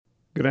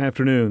Good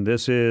afternoon.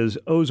 This is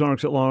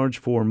Ozarks at Large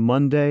for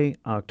Monday,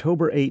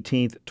 October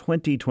 18th,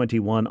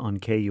 2021 on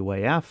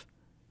KUAF.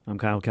 I'm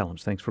Kyle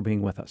Kellums. Thanks for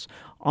being with us.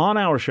 On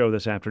our show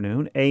this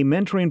afternoon, a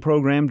mentoring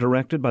program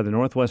directed by the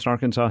Northwest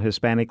Arkansas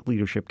Hispanic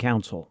Leadership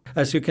Council.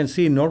 As you can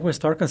see,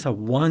 Northwest Arkansas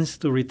wants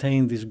to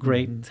retain this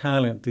great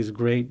talent, these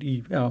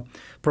great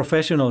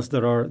professionals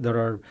that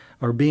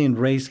are being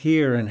raised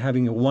here and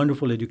having a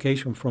wonderful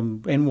education from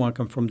NWAC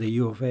and from the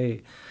U of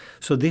A.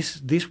 So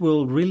this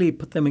will really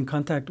put them in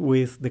contact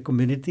with the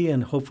community,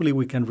 and hopefully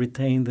we can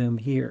retain them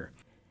here.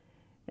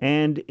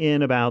 And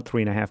in about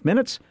 3.5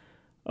 minutes,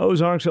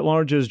 Ozarks at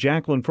Large's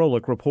Jacqueline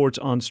Froelich reports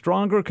on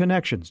stronger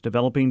connections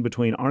developing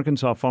between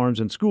Arkansas farms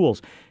and schools,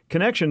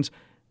 connections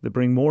that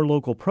bring more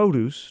local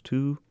produce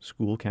to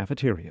school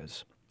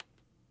cafeterias.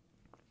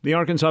 The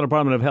Arkansas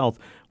Department of Health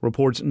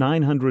reports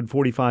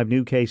 945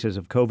 new cases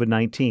of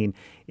COVID-19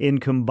 in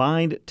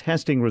combined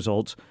testing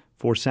results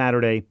for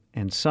Saturday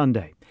and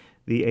Sunday.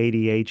 The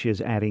ADH is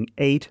adding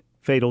 8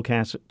 fatal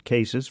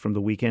cases from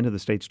the weekend to the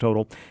state's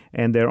total,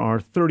 and there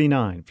are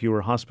 39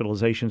 fewer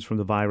hospitalizations from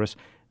the virus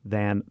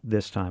than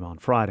this time on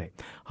Friday.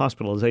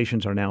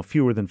 Hospitalizations are now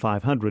fewer than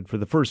 500 for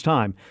the first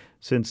time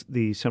since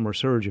the summer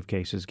surge of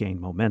cases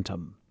gained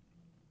momentum.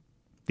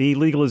 The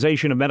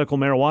legalization of medical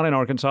marijuana in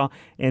Arkansas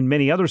and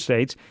many other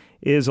states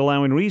is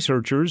allowing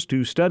researchers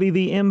to study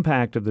the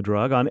impact of the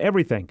drug on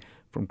everything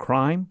from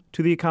crime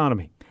to the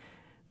economy.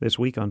 This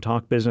week on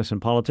Talk Business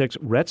and Politics,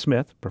 Rhett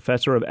Smith,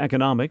 professor of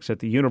economics at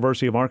the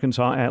University of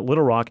Arkansas at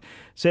Little Rock,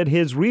 said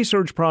his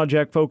research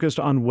project focused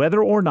on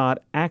whether or not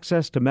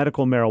access to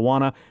medical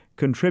marijuana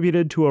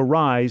contributed to a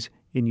rise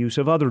in use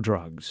of other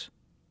drugs.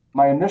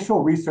 My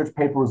initial research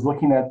paper was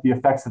looking at the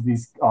effects of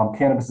these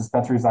cannabis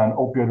dispensaries on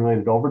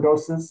opioid-related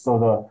overdoses,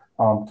 so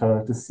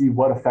to see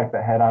what effect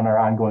that had on our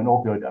ongoing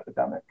opioid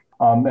epidemic.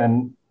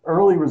 And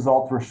early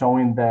results were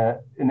showing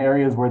that in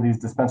areas where these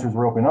dispensaries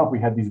were opening up, we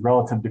had these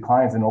relative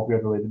declines in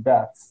opioid-related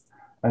deaths.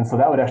 And so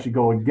that would actually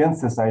go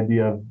against this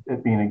idea of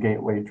it being a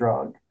gateway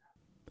drug.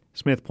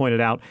 Smith pointed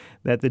out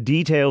that the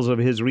details of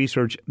his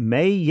research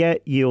may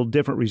yet yield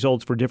different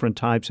results for different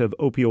types of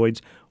opioids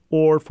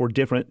or for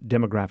different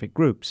demographic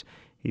groups.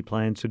 He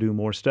plans to do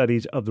more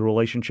studies of the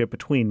relationship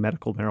between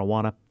medical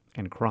marijuana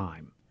and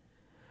crime.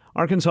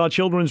 Arkansas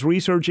Children's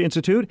Research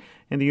Institute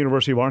and the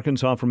University of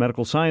Arkansas for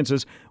Medical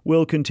Sciences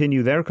will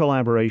continue their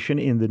collaboration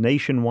in the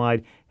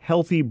nationwide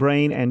Healthy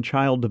Brain and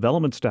Child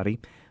Development Study.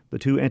 The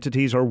two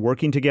entities are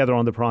working together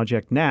on the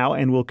project now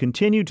and will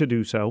continue to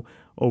do so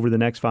over the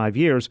next 5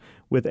 years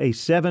with a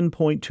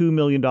 $7.2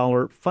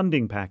 million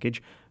funding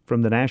package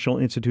from the National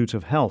Institutes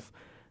of Health.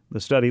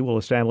 The study will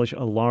establish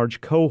a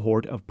large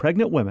cohort of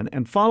pregnant women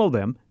and follow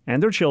them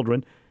and their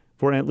children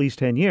for at least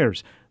 10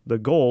 years. The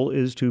goal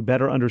is to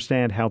better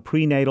understand how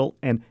prenatal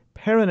and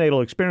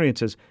perinatal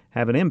experiences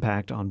have an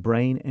impact on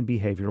brain and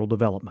behavioral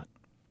development.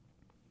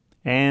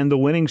 And the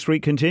winning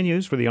streak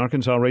continues for the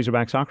Arkansas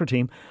Razorback soccer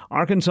team.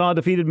 Arkansas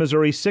defeated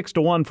Missouri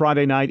 6-1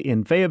 Friday night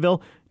in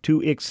Fayetteville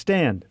to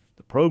extend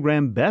the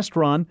program best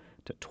run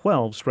to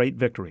 12 straight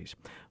victories.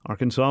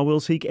 Arkansas will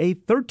seek a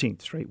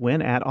 13th straight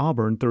win at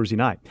Auburn Thursday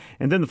night.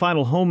 And then the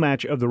final home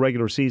match of the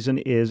regular season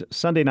is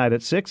Sunday night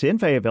at 6 in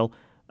Fayetteville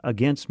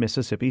against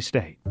Mississippi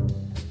State.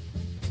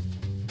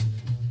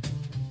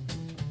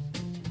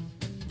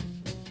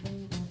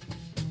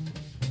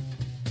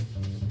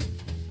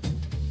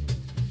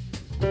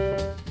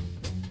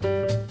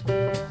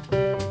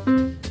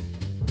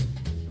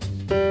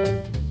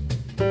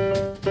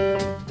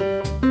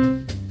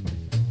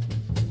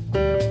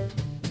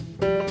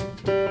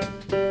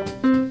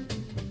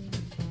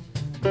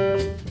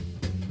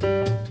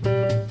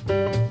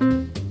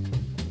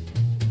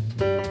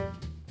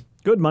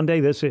 Good Monday,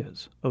 this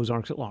is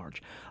Ozarks at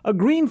Large. A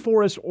green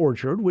forest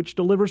orchard, which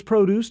delivers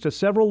produce to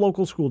several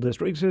local school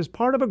districts, is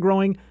part of a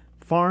growing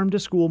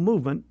farm-to-school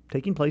movement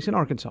taking place in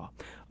Arkansas.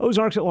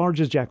 Ozarks at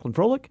Large's Jacqueline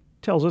Froelich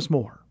tells us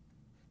more.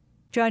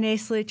 John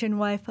Aslich and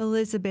wife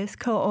Elizabeth,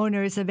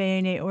 co-owners of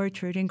A&A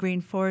Orchard and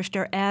Green Forest,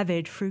 are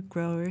avid fruit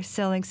growers,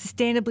 selling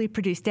sustainably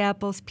produced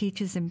apples,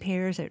 peaches, and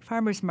pears at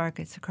farmers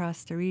markets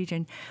across the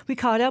region. We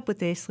caught up with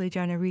Aslich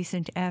on a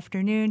recent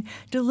afternoon,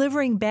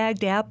 delivering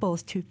bagged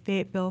apples to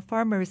Fayetteville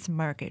Farmers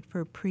Market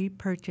for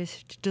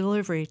pre-purchased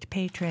delivery to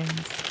patrons.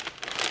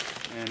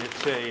 And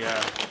it's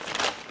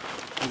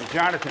from the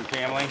Jonathan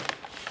family,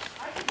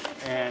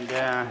 and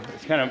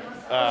it's kind of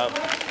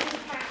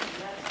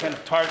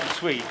tart and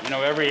sweet. You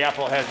know, every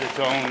apple has its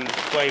own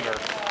flavor.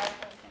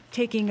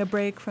 Taking a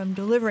break from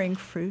delivering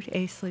fruit,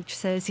 Aslich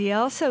says he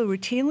also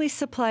routinely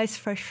supplies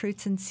fresh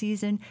fruits in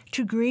season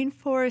to Green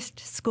Forest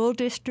School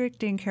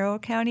District in Carroll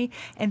County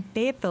and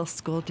Fayetteville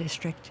School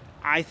District.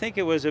 I think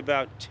it was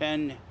about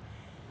 8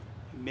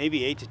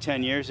 to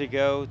 10 years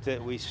ago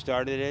that we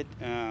started it.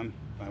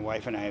 My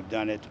wife and I have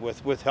done it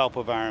with help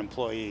of our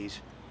employees.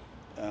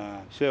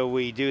 So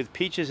we do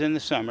peaches in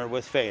the summer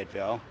with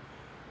Fayetteville,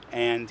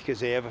 and because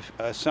they have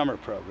a summer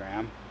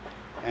program,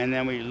 and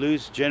then we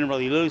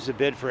generally lose the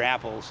bid for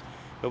apples,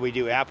 but we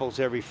do apples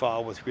every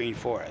fall with Green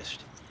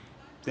Forest.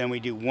 Then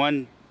we do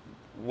one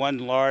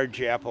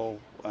large apple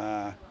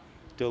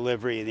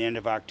delivery at the end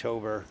of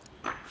October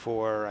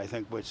for, I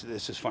think,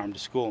 this is Farm to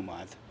School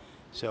Month,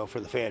 so for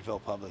the Fayetteville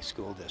Public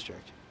School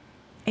District.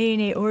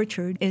 A&A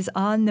Orchard is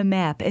on the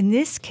map. In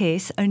this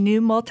case, a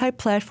new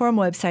multi-platform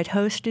website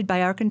hosted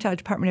by Arkansas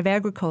Department of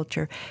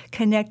Agriculture,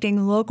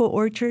 connecting local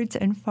orchards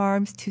and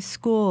farms to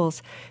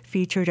schools,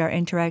 featured our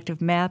interactive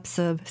maps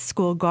of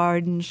school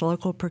gardens,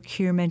 local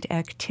procurement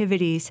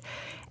activities,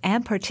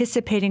 and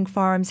participating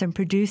farms and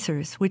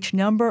producers, which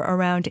number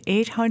around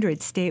 800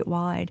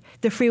 statewide.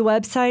 The free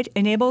website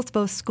enables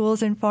both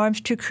schools and farms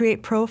to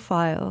create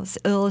profiles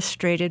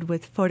illustrated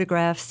with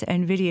photographs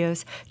and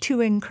videos to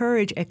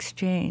encourage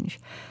exchange.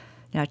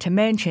 Not to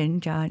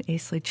mention, John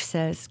Aslich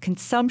says,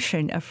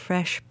 consumption of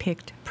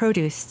fresh-picked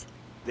produce.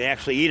 They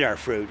actually eat our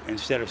fruit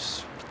instead of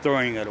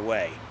throwing it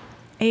away.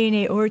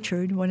 A&A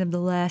Orchard, one of the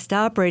last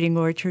operating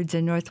orchards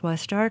in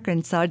northwest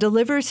Arkansas,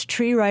 delivers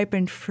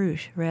tree-ripened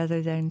fruit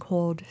rather than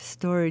cold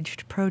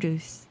storaged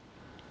produce.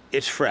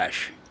 It's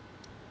fresh,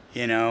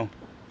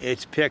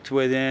 It's picked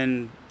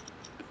within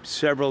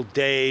several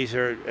days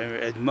or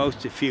at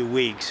most a few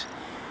weeks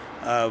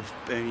of,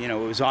 it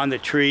was on the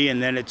tree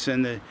and then it's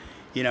in the,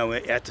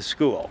 at the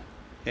school.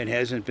 It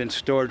hasn't been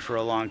stored for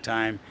a long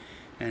time,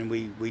 and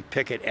we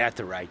pick it at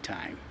the right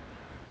time.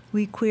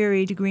 We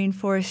queried Green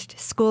Forest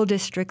School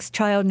District's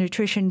Child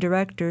Nutrition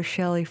Director,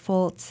 Shelley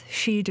Foltz.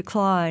 She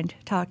declined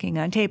talking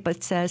on tape,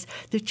 but says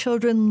the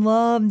children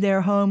love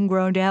their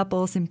homegrown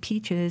apples and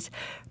peaches,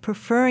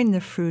 preferring the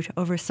fruit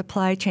over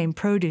supply chain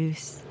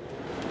produce.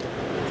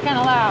 It's kind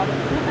of loud.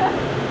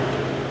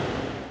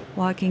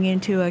 Walking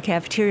into a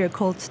cafeteria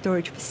cold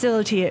storage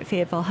facility at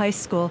Fayetteville High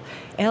School,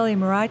 Allie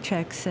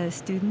Maracek says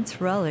students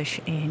relish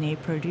A&A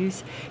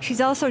produce. She's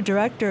also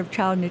director of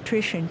child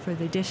nutrition for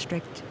the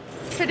district.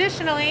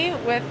 Traditionally,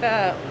 with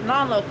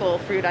non-local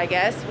fruit, I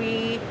guess,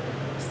 we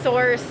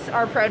source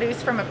our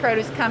produce from a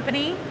produce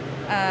company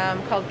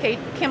called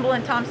Kimball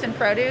and Thompson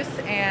Produce,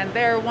 and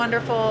they're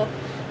wonderful.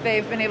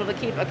 They've been able to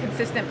keep a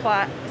consistent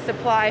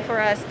supply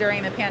for us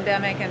during the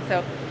pandemic, and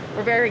so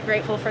we're very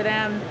grateful for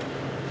them.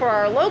 For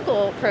our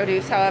local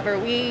produce, however,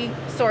 we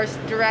source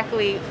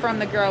directly from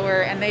the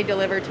grower, and they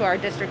deliver to our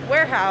district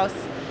warehouse,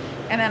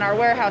 and then our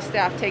warehouse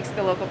staff takes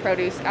the local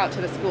produce out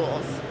to the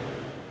schools.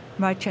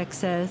 Marchek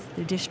says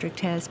the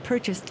district has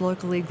purchased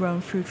locally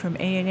grown fruit from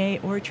A&A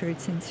Orchard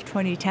since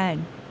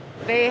 2010.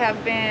 They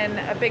have been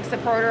a big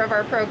supporter of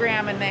our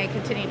program, and they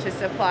continue to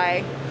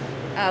supply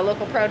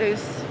local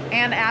produce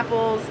and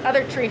apples,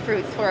 other tree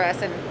fruits for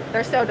us, and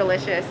they're so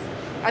delicious.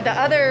 The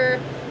other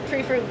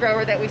tree fruit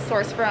grower that we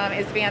source from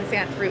is Van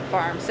Sant Fruit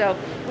Farm, so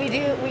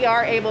we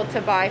are able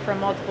to buy from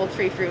multiple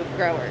tree fruit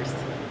growers.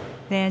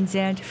 Van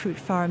Sant Fruit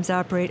Farms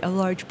operate a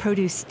large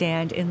produce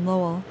stand in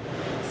Lowell.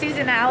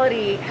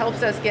 Seasonality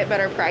helps us get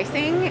better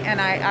pricing,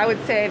 and I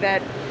would say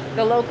that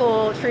the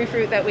local tree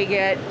fruit that we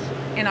get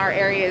in our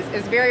areas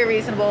is very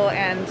reasonable,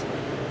 and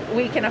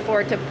we can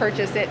afford to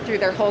purchase it through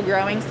their whole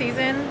growing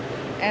season.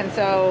 And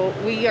so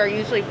we are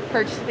usually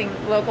purchasing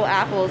local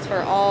apples for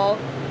all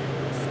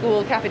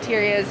school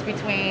cafeterias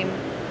between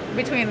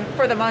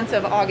for the months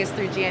of August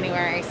through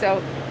January. So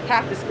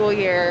half the school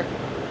year,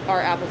 our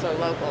apples are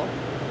local.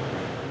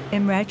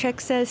 And Ratchek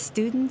says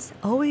students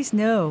always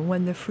know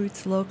when the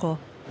fruit's local.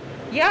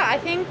 Yeah, I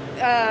think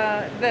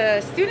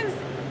the students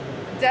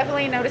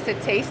definitely notice a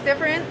taste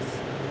difference,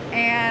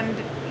 and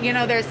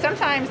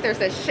sometimes there's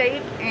a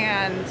shape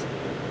and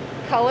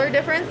color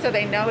difference, so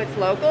they know it's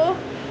local.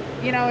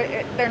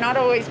 They're not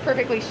always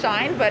perfectly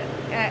shined, but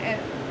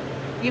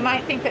you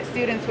might think that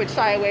students would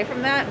shy away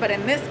from that, but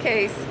in this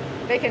case,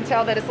 they can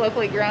tell that it's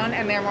locally grown,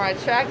 and they're more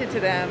attracted to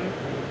them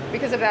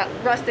because of that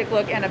rustic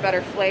look and a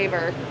better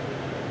flavor.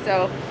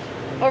 So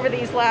over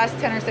these last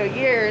 10 or so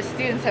years,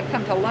 students have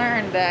come to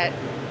learn that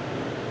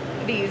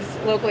these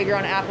locally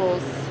grown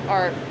apples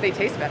they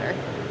taste better.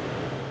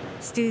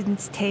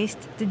 Students taste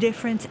the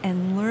difference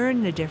and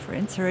learn the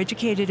difference, are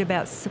educated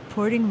about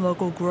supporting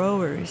local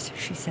growers,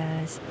 she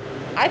says.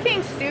 I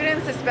think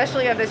students,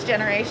 especially of this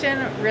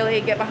generation,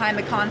 really get behind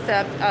the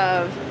concept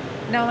of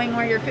knowing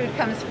where your food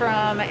comes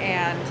from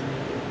and,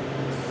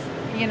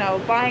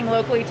 buying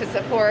locally to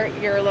support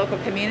your local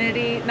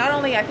community. Not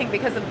only, I think,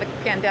 because of the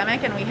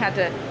pandemic and we had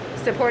to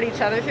support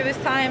each other through this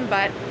time,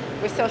 but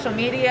with social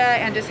media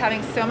and just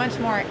having so much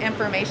more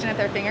information at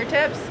their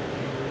fingertips,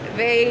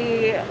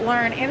 they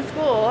learn in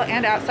school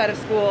and outside of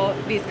school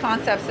these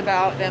concepts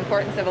about the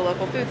importance of a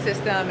local food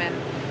system, and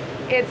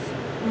it's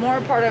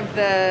more part of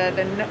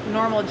the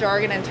normal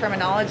jargon and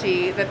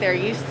terminology that they're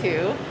used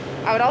to.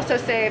 I would also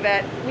say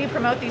that we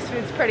promote these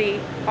foods pretty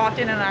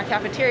often in our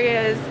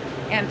cafeterias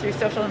and through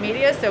social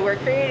media, so we're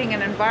creating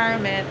an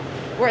environment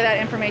where that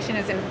information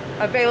is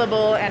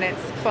available and it's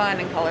fun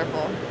and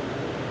colorful.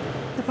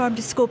 The Farm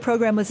to School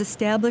program was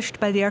established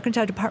by the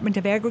Arkansas Department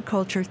of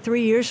Agriculture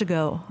 3 years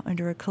ago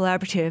under a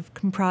collaborative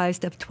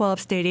comprised of 12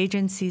 state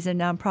agencies and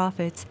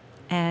nonprofits.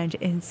 And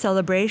in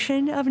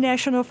celebration of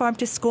National Farm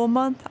to School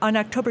Month, on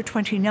October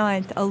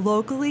 29th, a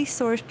locally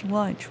sourced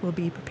lunch will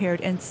be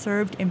prepared and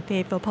served in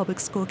Fayetteville Public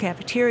School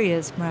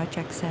cafeterias,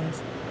 Marachek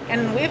says.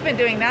 And we've been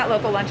doing that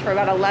local lunch for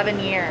about 11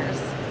 years.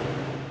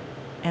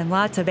 and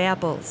lots of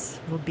apples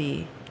will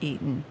be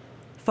eaten.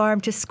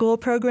 Farm-to-school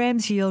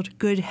programs yield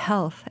good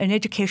health and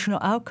educational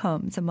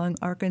outcomes among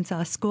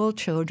Arkansas school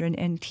children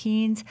and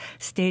teens,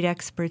 state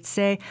experts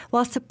say,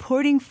 while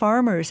supporting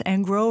farmers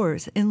and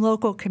growers in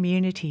local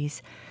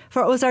communities.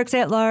 For Ozarks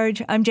at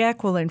Large, I'm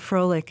Jacqueline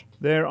Froelich.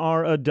 There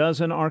are a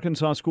dozen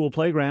Arkansas school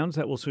playgrounds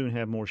that will soon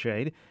have more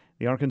shade.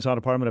 The Arkansas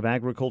Department of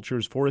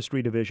Agriculture's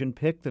Forestry Division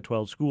picked the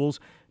 12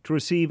 schools to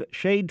receive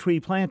shade tree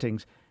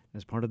plantings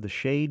as part of the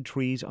Shade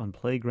Trees on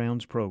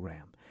Playgrounds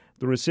program.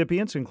 The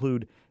recipients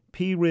include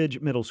Pea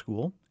Ridge Middle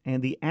School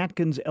and the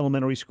Atkins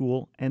Elementary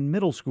School and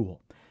Middle School.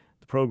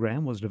 The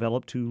program was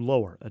developed to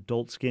lower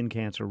adult skin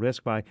cancer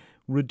risk by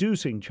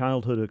reducing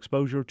childhood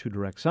exposure to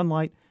direct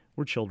sunlight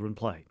where children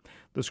play.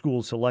 The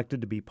schools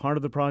selected to be part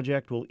of the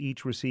project will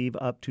each receive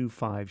up to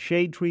 5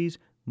 shade trees,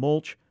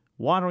 mulch,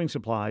 watering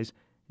supplies,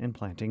 and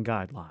planting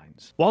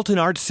guidelines. Walton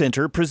Arts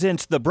Center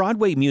presents the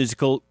Broadway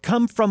musical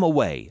Come From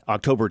Away,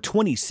 October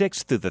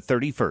 26th through the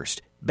 31st.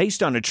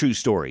 Based on a true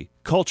story,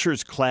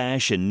 cultures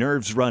clash and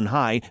nerves run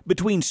high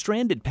between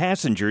stranded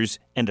passengers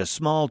and a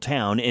small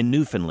town in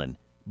Newfoundland.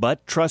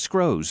 But trust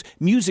grows,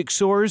 music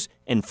soars,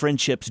 and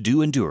friendships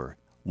do endure.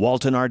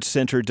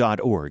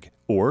 WaltonArtsCenter.org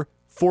or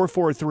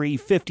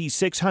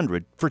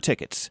 443-5600 for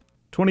tickets.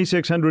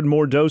 2,600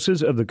 more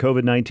doses of the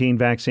COVID-19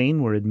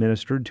 vaccine were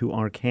administered to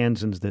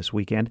Arkansans this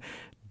weekend.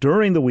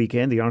 During the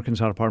weekend, the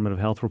Arkansas Department of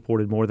Health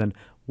reported more than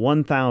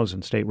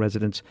 1,000 state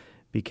residents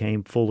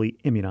became fully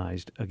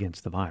immunized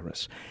against the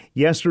virus.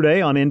 Yesterday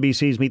on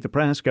NBC's Meet the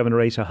Press, Governor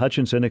Asa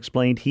Hutchinson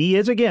explained he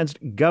is against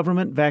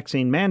government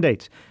vaccine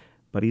mandates,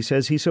 but he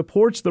says he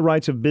supports the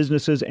rights of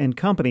businesses and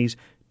companies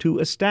to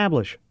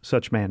establish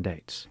such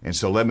mandates. And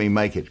so let me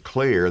make it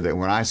clear that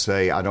when I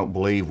say I don't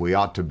believe we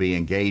ought to be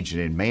engaging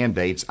in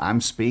mandates, I'm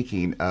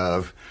speaking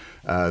of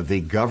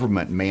the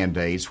government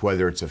mandates,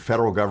 whether it's a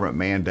federal government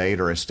mandate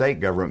or a state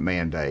government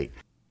mandate.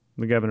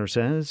 The governor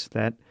says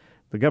that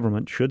the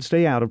government should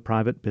stay out of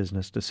private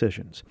business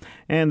decisions.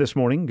 And this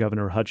morning,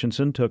 Governor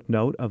Hutchinson took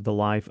note of the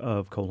life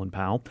of Colin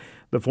Powell.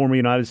 The former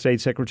United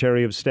States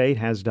Secretary of State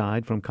has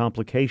died from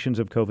complications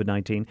of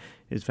COVID-19.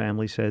 His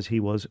family says he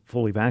was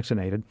fully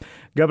vaccinated.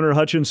 Governor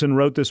Hutchinson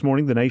wrote this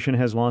morning, "The nation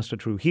has lost a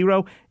true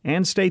hero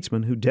and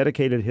statesman who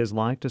dedicated his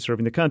life to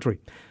serving the country."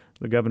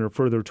 The governor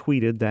further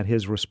tweeted that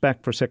his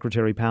respect for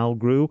Secretary Powell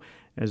grew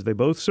as they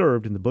both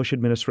served in the Bush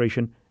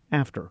administration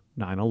after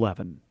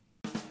 9/11.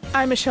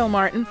 I'm Michelle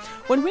Martin.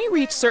 When we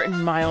reach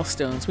certain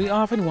milestones, we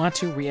often want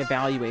to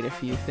reevaluate a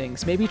few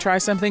things. Maybe try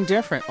something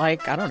different,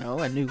 like,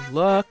 a new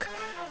look,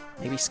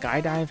 maybe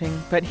skydiving.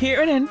 But here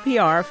at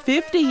NPR,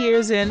 50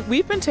 years in,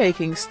 we've been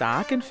taking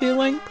stock and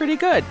feeling pretty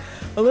good,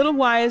 a little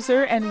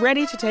wiser and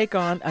ready to take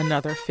on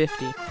another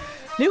 50.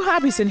 New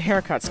hobbies and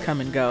haircuts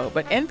come and go,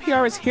 but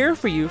NPR is here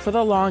for you for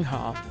the long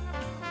haul.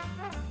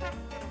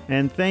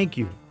 And thank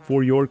you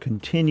for your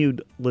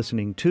continued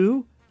listening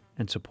to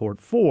and support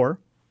for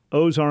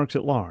Ozarks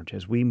at Large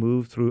as we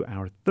move through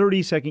our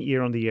 32nd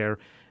year on the air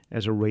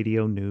as a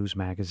radio news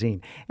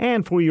magazine,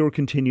 and for your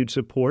continued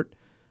support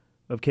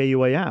of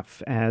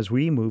KUAF as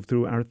we move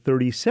through our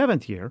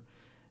 37th year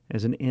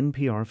as an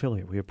NPR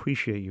affiliate. We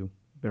appreciate you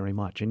very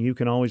much, and you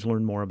can always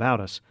learn more about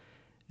us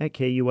at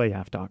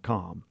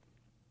KUAF.com.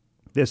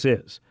 This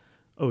is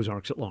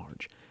Ozarks at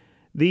Large.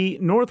 The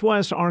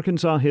Northwest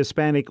Arkansas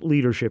Hispanic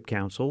Leadership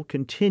Council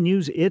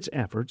continues its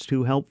efforts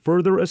to help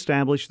further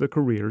establish the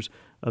careers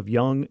of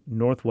young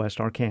Northwest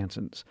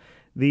Arkansans.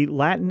 The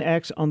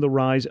Latinx on the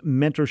Rise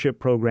mentorship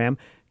program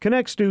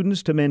connects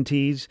students to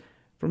mentees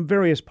from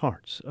various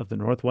parts of the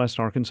Northwest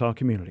Arkansas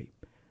community.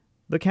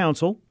 The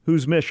council,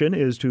 whose mission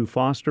is to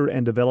foster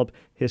and develop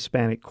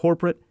Hispanic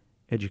corporate,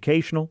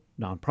 educational,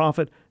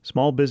 nonprofit,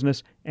 small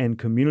business, and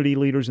community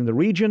leaders in the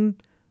region,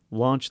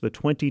 launched the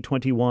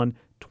 2021-2022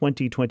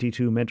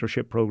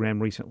 mentorship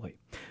program recently.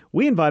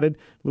 We invited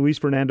Luis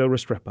Fernando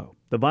Restrepo,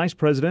 the vice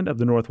president of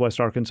the Northwest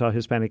Arkansas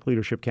Hispanic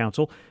Leadership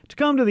Council, to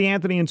come to the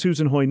Anthony and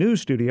Susan Hoy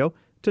News studio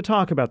to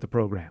talk about the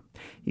program.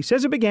 He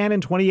says it began in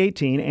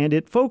 2018 and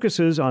it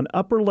focuses on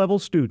upper-level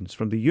students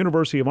from the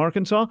University of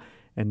Arkansas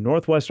and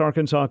Northwest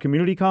Arkansas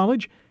Community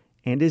College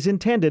and is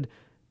intended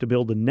to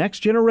build the next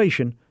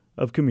generation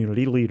of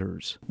community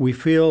leaders. We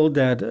feel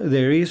that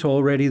there is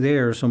already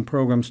there some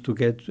programs to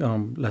get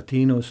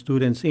Latino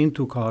students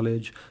into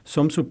college,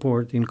 some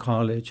support in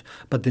college,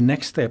 but the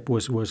next step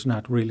was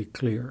not really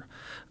clear.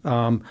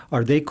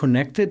 Are they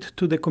connected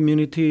to the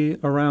community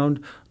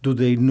around? Do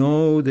they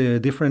know the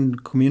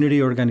different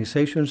community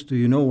organizations? Do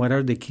you know what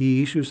are the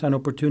key issues and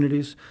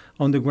opportunities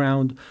on the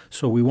ground?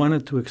 So we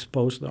wanted to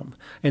expose them.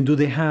 And do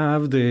they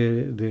have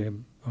the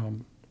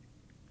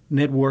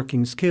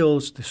networking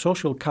skills, the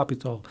social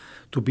capital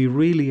to be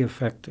really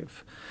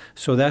effective?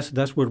 So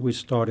that's where we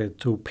started,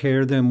 to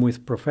pair them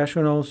with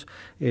professionals.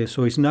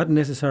 So it's not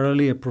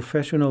necessarily a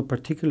professional,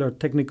 particular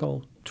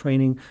technical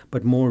training,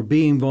 but more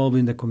be involved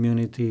in the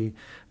community,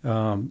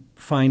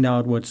 find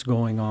out what's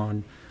going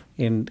on.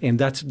 And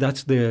that's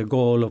the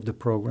goal of the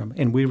program.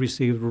 And we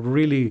received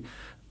really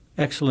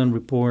excellent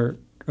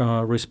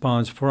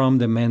response from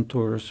the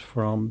mentors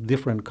from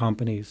different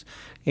companies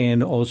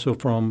and also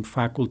from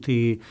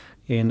faculty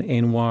in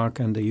NWAC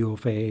and the U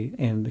of A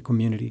and the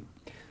community.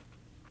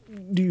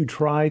 Do you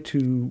try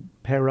to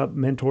pair up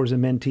mentors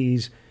and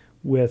mentees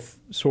with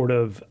sort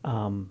of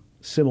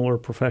similar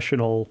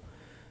professional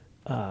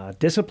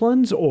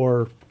disciplines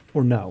or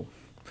no?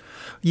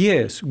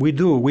 Yes, we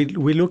do.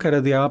 We look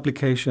at the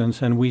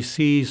applications and we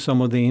see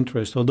some of the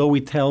interest. Although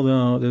we tell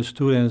the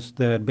students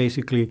that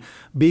basically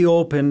be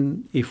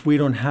open if we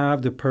don't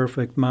have the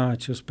perfect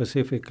match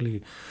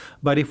specifically.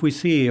 But if we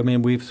see, I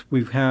mean,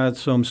 we've had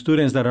some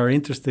students that are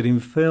interested in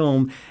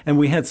film, and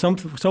we had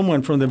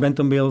someone from the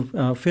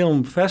Bentonville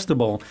Film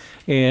Festival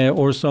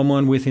or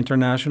someone with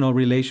international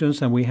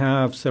relations, and we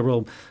have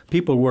several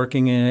people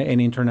working in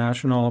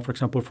international, for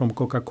example, from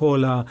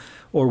Coca-Cola,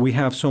 or we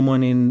have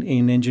someone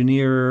in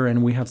engineer,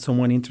 and we have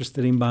someone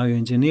interested in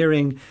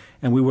bioengineering,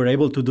 and we were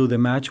able to do the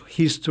match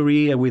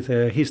history with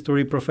a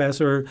history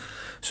professor.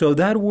 So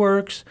that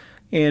works,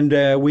 and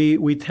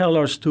we tell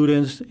our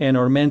students and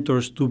our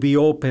mentors to be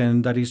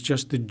open, that it's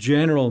just the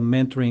general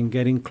mentoring,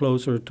 getting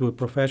closer to a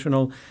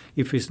professional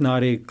if it's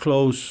not a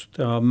close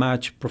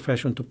match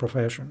profession to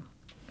profession.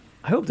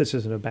 I hope this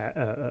isn't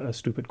a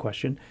stupid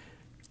question.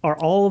 Are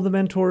all of the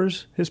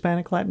mentors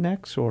Hispanic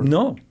Latinx? Or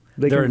no,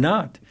 they're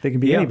not. They can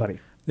be anybody.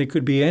 They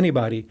could be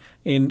anybody.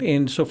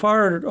 And so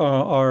far,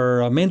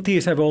 our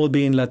mentees have all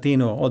been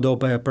Latino, although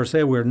per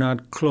se we're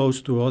not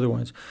close to other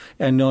ones.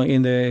 And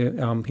in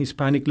the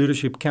Hispanic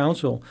Leadership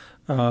Council,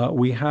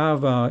 we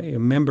have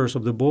members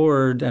of the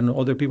board and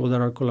other people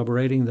that are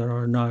collaborating that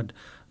are not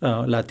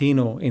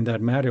Latino in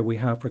that matter. We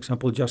have, for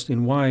example,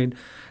 Justin White,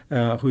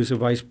 who is the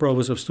Vice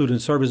Provost of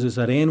Student Services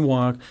at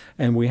NWAC,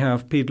 and we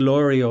have Pete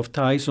Laurie of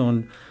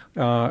Tyson,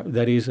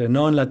 that is a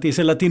non-Latino. It's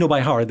a Latino by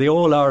heart. They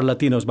all are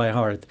Latinos by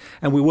heart.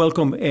 And we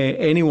welcome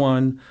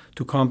anyone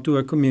to come to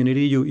a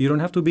community. You don't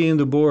have to be in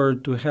the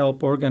board to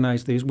help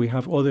organize this. We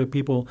have other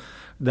people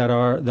that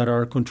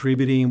are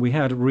contributing. We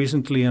had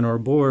recently on our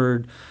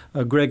board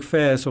Greg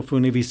Fess of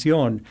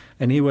Univision,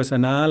 and he was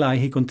an ally.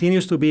 He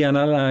continues to be an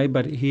ally,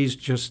 but he's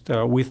just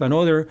with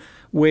another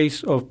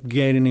ways of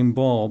getting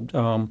involved.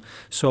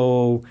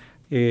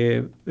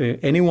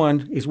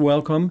 Anyone is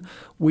welcome.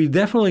 We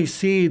definitely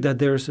see that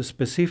there's a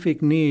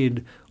specific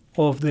need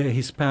of the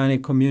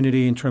Hispanic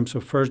community in terms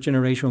of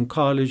first-generation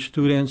college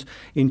students,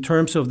 in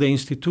terms of the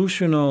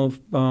institutional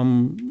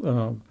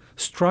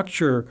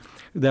structure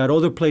that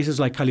other places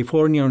like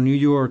California or New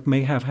York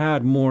may have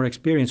had more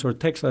experience, or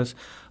Texas,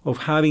 of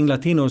having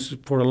Latinos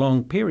for a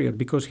long period.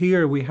 Because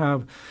here we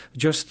have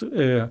just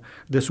the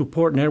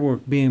support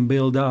network being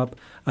built up,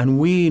 and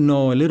we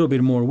know a little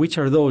bit more which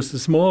are those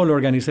small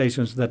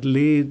organizations that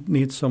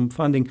need some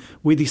funding.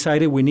 We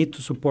decided we need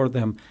to support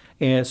them.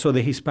 So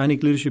the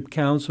Hispanic Leadership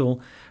Council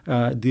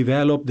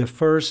developed the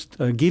first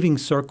giving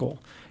circle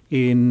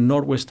in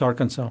Northwest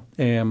Arkansas.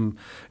 And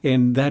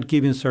that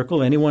giving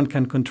circle, anyone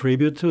can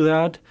contribute to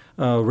that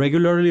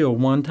regularly or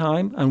one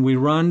time. And we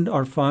run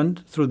our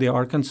fund through the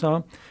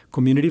Arkansas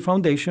Community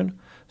Foundation.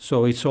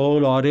 So it's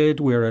all audited.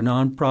 We're a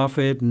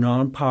nonprofit,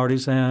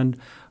 nonpartisan,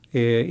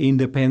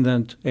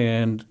 independent,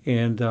 and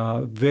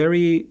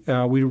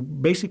we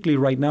basically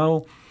right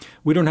now,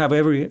 we don't have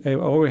every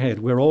overhead.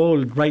 We're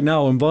all right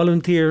now on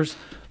volunteers.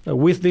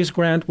 With this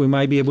grant, we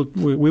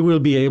will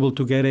be able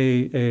to get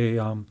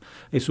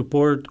a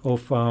support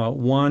of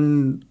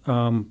one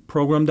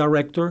program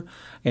director,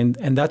 and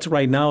that's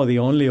right now the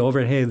only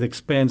overhead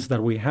expense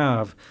that we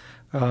have.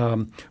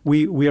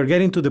 We are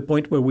getting to the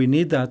point where we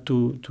need that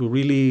to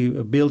really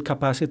build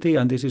capacity,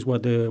 and this is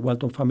what the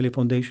Walton Family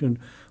Foundation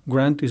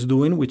grant is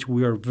doing, which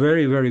we are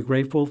very, very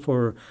grateful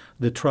for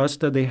the trust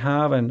that they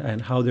have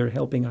and how they're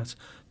helping us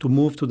to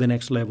move to the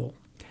next level.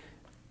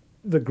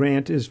 The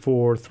grant is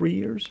for 3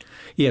 years?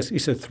 Yes,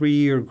 it's a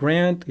 3-year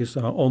grant. It's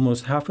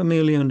almost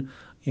 $500,000,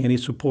 and it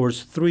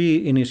supports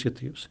 3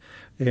 initiatives.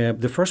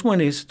 The first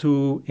one is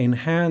to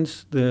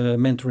enhance the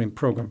mentoring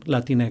program,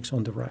 Latinx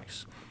on the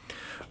Rise.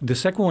 The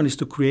second one is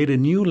to create a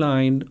new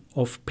line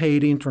of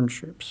paid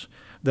internships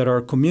that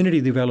are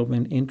community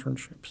development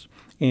internships.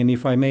 And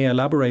if I may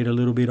elaborate a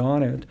little bit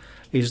on it,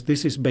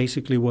 this is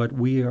basically what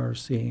we are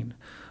seeing.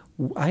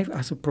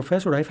 As a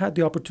professor, I've had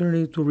the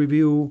opportunity to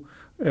review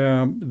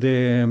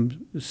the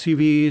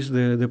CVs,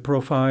 the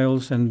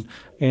profiles, and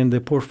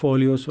the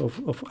portfolios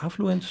of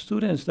affluent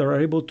students that are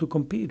able to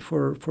compete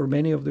for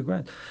many of the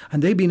grants.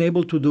 And they've been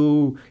able to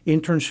do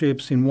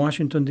internships in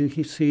Washington,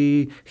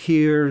 D.C.,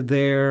 here,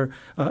 there.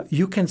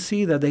 You can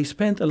see that they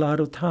spent a lot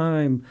of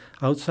time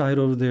outside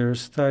of their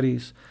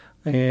studies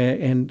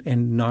and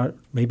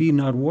maybe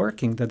not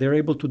working, that they're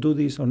able to do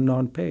this on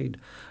non-paid.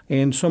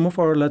 And some of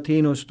our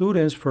Latino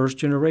students, first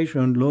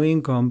generation, low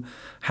income,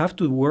 have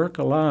to work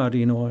a lot,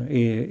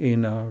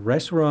 in a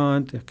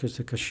restaurant, as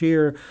a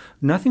cashier.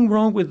 Nothing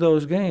wrong with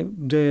those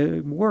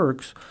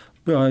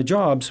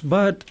jobs,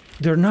 but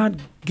they're not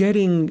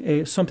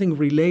getting something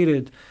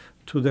related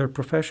to their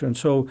profession.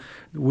 So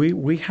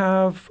we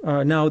have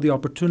now the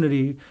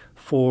opportunity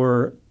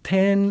for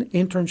 10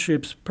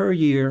 internships per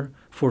year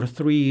for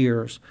 3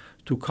 years.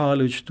 to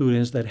college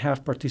students that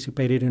have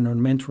participated in our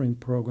mentoring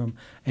program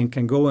and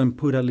can go and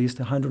put at least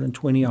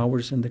 120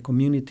 hours in the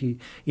community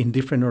in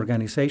different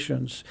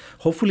organizations.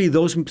 Hopefully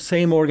those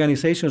same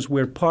organizations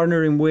we're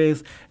partnering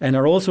with and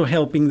are also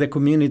helping the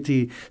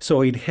community,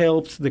 so it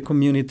helps the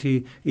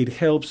community, it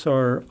helps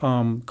our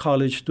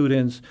college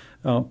students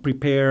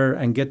prepare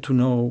and get to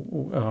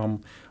know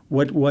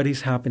what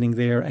is happening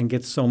there and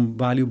get some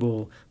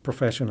valuable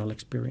professional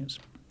experience.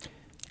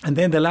 And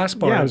then the last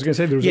part. Yeah, I was going to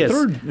say there's a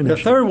third initiative. The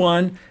third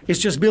one is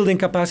just building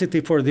capacity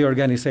for the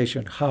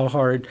organization. How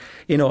hard,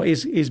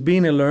 it's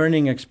been a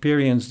learning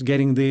experience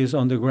getting this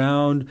on the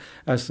ground,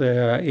 as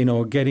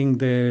getting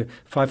the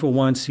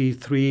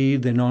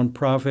 501c3, the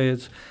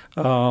nonprofits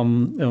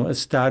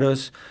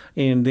status,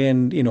 and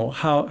then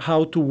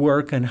how to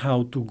work and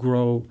how to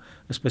grow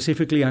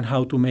specifically on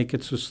how to make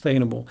it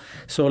sustainable.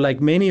 So like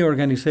many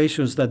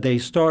organizations that they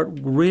start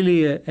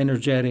really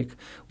energetic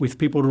with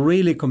people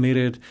really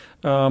committed,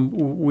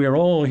 we're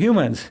all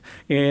humans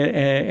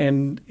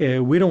and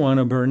we don't want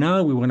to burn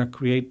out. We want to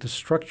create the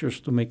structures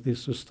to make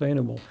this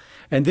sustainable.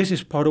 And this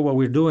is part of what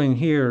we're doing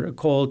here, a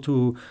call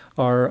to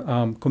our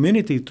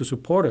community to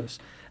support us.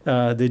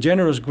 The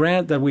generous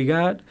grant that we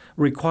got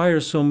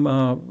requires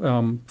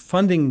some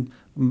funding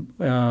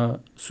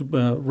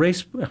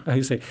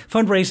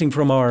fundraising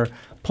from our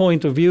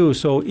point of view.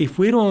 So if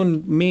we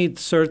don't meet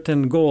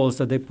certain goals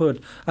that they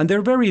put, and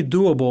they're very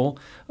doable,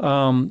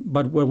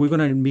 but we're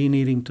going to be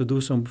needing to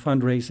do some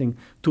fundraising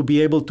to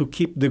be able to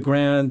keep the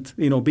grant,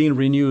 being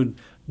renewed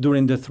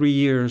during the 3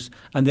 years,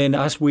 and then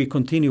as we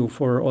continue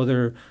for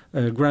other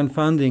grant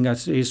funding,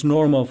 as is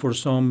normal for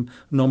some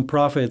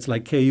nonprofits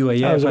like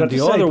KUAF and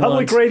the other ones.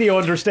 Public radio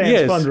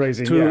understands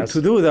fundraising.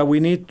 To do that, we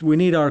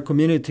need our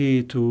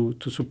community to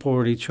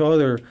support each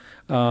other.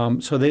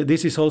 So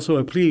this is also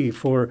a plea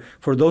for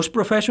those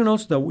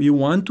professionals that you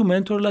want to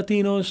mentor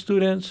Latino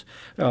students.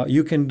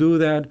 You can do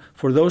that.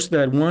 For those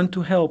that want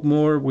to help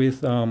more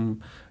with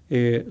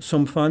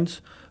some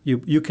funds,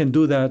 you can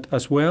do that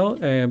as well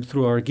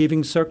through our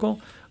giving circle.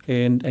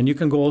 And you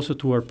can go also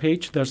to our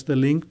page. There's the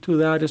link to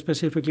that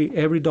specifically.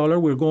 Every dollar,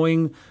 we're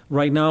going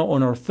right now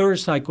on our third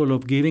cycle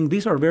of giving.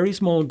 These are very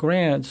small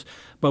grants,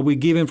 but we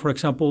give them, for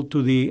example,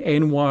 to the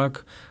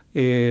NWAC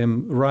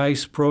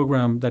RISE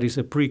program, that is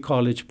a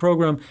pre-college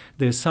program,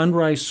 the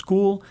Sunrise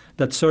School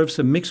that serves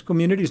a mixed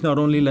communities, not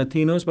only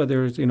Latinos, but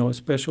there's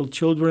special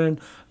children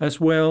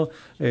as well.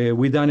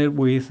 We've done it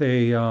with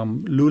a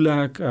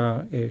LULAC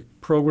a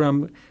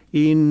program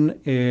in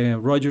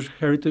Rogers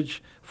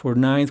Heritage for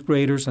 9th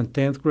graders and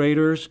 10th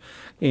graders,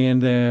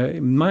 and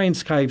mine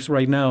Skypes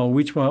right now,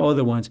 which one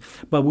other ones.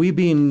 But we've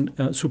been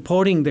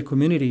supporting the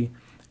community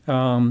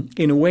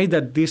in a way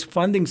that this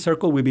funding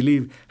circle, we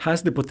believe,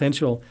 has the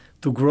potential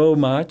to grow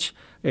much.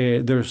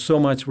 There's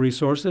so much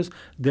resources.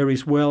 There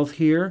is wealth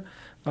here.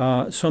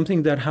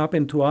 Something that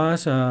happened to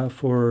us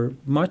for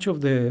much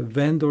of the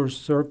vendor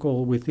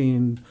circle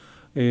within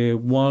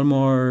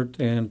Walmart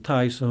and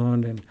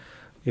Tyson and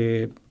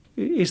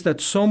is that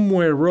some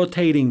were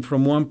rotating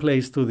from one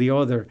place to the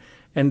other,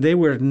 and they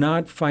were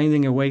not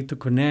finding a way to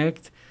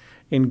connect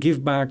and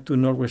give back to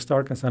Northwest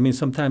Arkansas. I mean,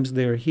 sometimes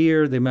they're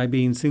here, they might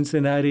be in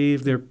Cincinnati,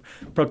 if they're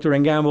Procter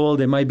 & Gamble,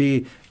 they might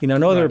be in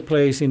another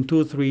place in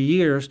 2-3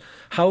 years.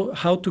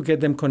 How to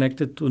get them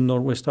connected to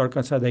Northwest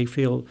Arkansas, they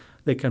feel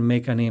they can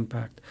make an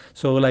impact.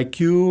 So like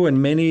you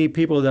and many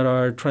people that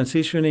are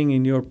transitioning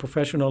in your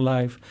professional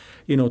life,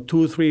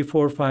 2, 3,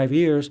 4, 5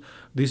 years,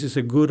 this is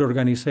a good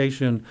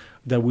organization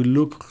that will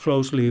look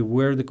closely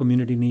where the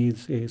community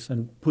needs is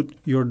and put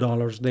your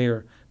dollars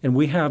there. And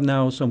we have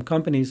now some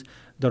companies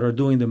that are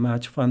doing the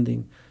match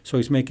funding, so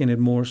it's making it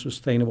more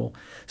sustainable.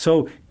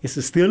 So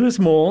it's still a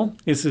small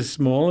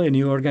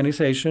new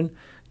organization,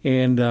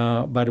 and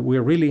but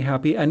we're really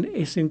happy, and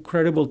it's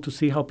incredible to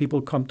see how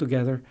people come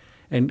together,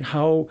 and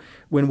how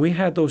when we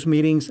had those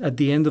meetings at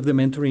the end of the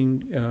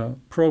mentoring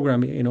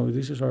program,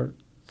 this is our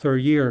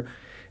 3rd year,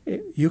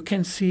 you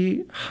can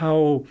see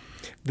how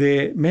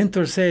the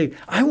mentors say,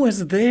 I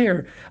was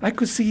there, I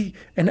could see,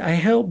 and I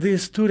helped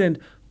this student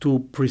to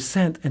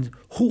present, and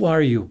who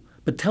are you?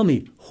 But tell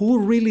me, who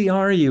really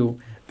are you?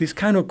 These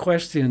kind of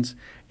questions,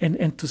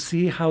 and to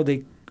see how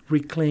they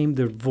reclaim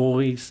their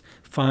voice,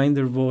 find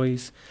their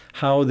voice,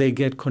 how they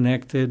get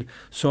connected.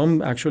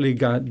 Some actually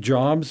got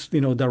jobs,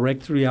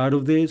 directly out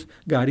of this,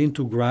 got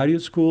into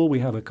graduate school. We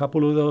have a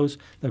couple of those,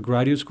 the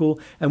graduate school,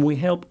 and we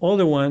help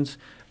other ones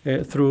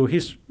through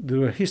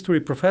the history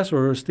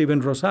professor,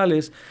 Steven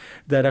Rosales,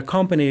 that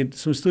accompanied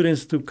some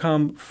students to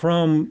come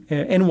from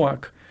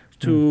NWAC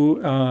to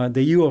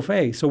the U of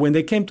A. So when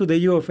they came to the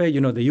U of A,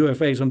 the U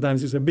of A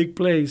sometimes is a big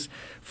place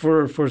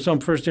for some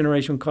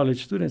first-generation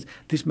college students.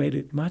 This made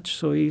it much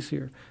so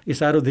easier.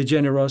 It's out of the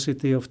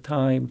generosity of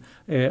time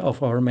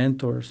of our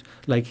mentors,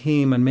 like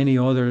him and many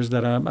others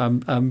that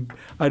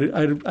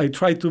I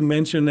try to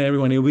mention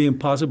everyone. It would be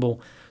impossible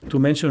to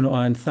mention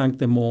and thank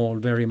them all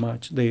very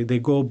much. They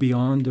go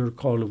beyond their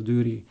call of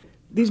duty.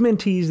 These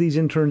mentees, these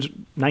interns,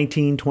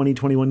 19, 20,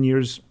 21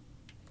 years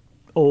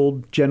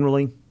old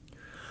generally?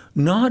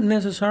 Not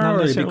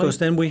necessarily, because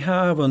then we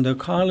have on the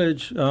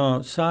college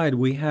side,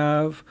 we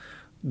have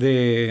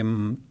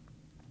the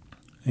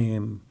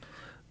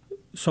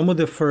some of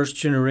the first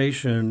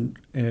generation,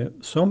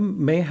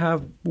 some may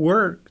have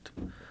worked,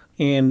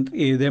 and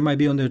they might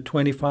be under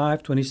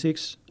 25,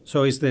 26.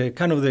 So it's the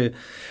kind of the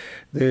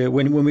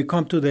when we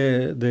come to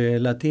the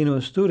Latino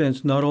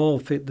students, not all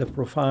fit the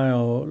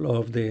profile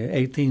of the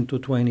 18 to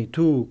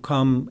 22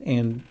 come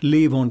and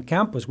live on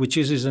campus, which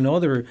is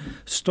another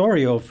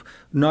story of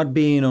not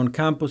being on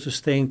campus,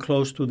 staying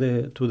close to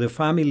the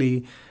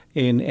family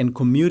and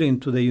commuting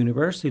to the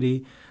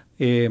university.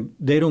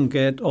 They don't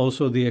get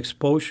also the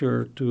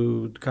exposure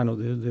to kind of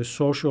the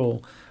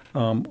social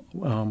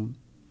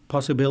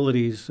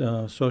possibilities,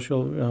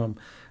 social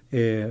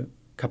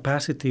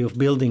capacity of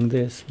building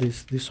this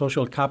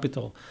social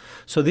capital.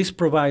 So this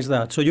provides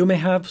that. So you may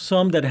have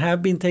some that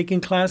have been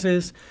taking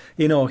classes,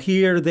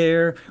 here,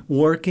 there,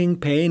 working,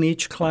 paying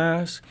each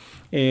class.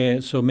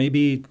 So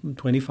maybe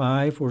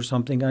 25 or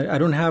something. I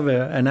don't have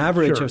an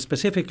average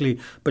specifically,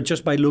 but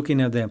just by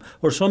looking at them.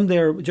 Or some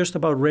they're just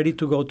about ready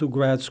to go to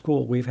grad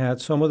school. We've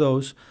had some of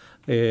those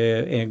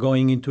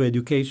going into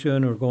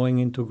education or going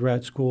into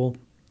grad school.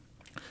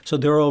 So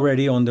they're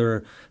already on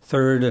their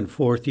third and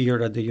fourth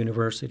year at the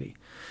university.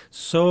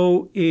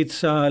 So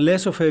it's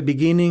less of a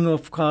beginning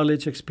of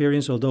college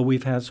experience, although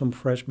we've had some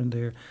freshmen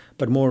there,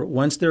 but more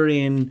once they're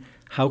in,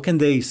 how can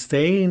they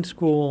stay in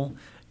school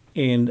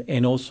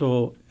and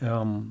also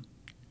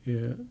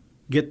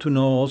get to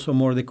know also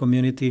more the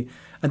community.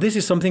 And this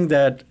is something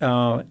that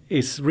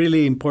is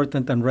really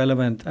important and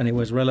relevant, and it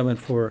was relevant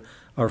for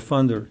our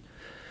funder.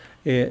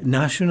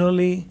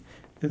 Nationally,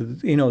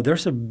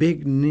 there's a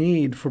big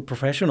need for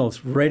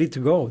professionals ready to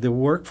go. The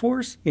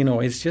workforce,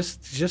 it's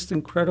just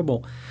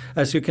incredible.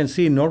 As you can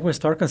see,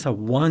 Northwest Arkansas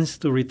wants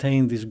to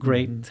retain this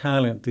great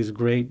talent, these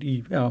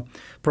great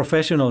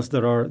professionals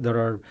that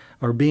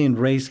are being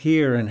raised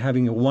here and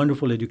having a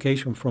wonderful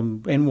education from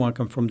NWAC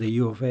and from the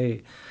U of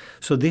A.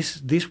 So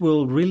this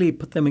will really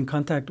put them in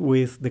contact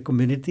with the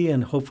community,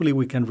 and hopefully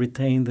we can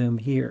retain them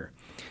here.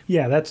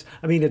 Yeah,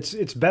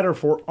 it's better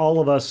for all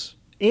of us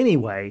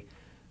anyway.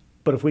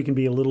 But if we can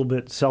be a little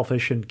bit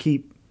selfish and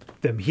keep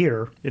them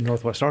here in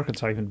Northwest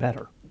Arkansas, even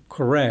better.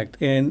 Correct.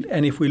 And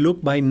if we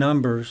look by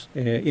numbers,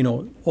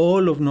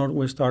 all of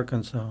Northwest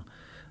Arkansas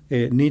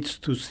needs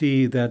to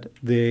see that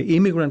the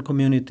immigrant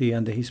community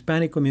and the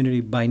Hispanic community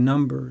by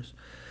numbers,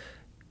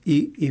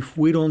 if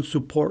we don't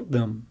support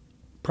them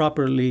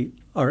properly,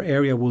 our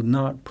area will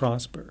not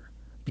prosper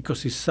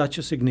because it's such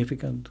a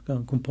significant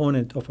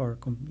component of our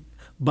community.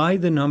 By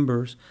the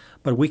numbers,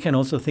 but we can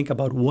also think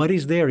about what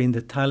is there in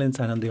the talents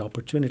and in the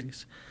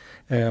opportunities.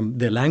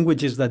 The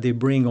languages that they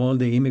bring, all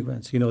the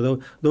immigrants,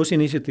 those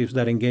initiatives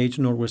that engage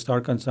Northwest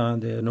Arkansas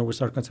and the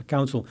Northwest Arkansas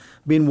Council,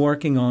 been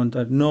working on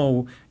that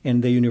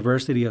and the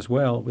university as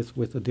well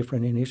with the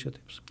different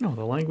initiatives. No,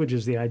 the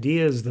languages, the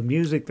ideas, the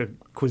music, the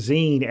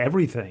cuisine,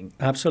 everything.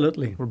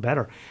 Absolutely. We're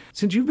better.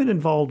 Since you've been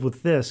involved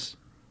with this,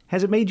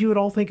 has it made you at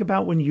all think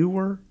about when you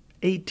were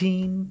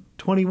 18,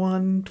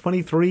 21,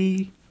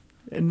 23,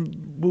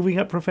 and moving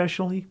up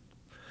professionally?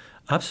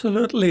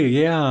 Absolutely,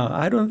 yeah.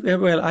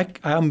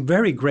 I'm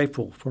very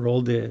grateful for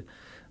all the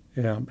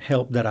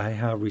help that I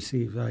have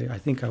received. I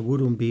think I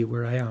wouldn't be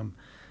where I am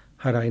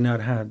had I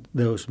not had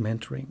those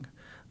mentoring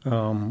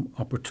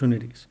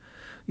opportunities.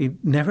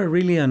 It never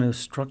really on a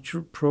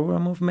structured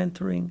program of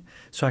mentoring,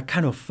 so I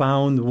kind of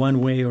found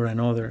one way or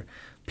another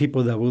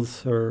people that will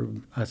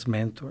serve as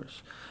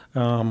mentors.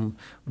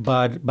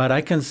 But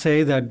I can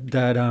say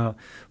that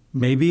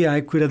maybe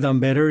I could have done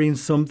better in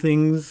some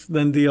things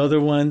than the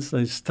other ones.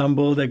 I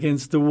stumbled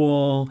against the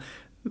wall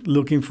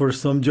looking for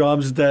some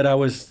jobs that I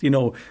was,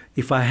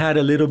 if I had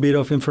a little bit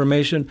of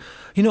information,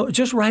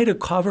 just write a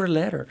cover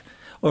letter.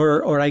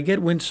 Or I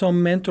get when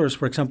some mentors,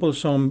 for example,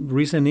 some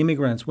recent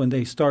immigrants, when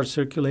they start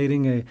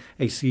circulating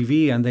a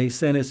CV and they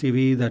send a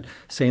CV that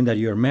saying that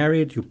you're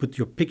married, you put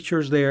your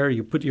pictures there,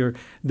 you put your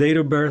date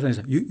of birth, and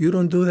say, you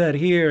don't do that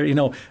here,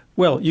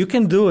 Well, you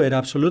can do it,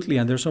 absolutely,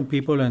 and there's some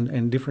people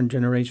and different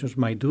generations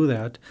might do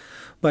that.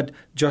 But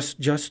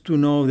just to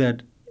know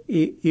that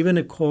even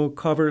a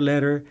cover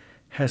letter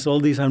has all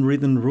these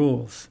unwritten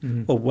rules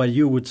of what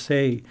you would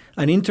say.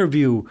 An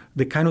interview,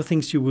 the kind of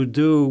things you would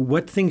do,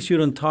 what things you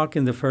don't talk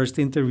in the first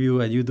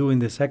interview and you do in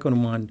the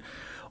second one.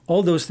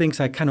 All those things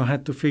I kind of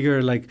had to figure,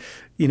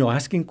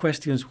 asking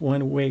questions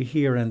one way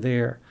here and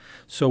there.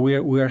 So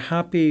we're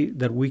happy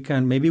that we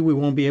can, maybe we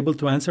won't be able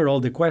to answer all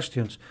the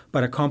questions,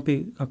 but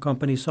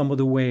accompany some of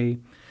the way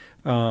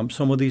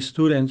some of these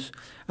students.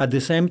 At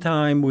the same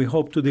time, we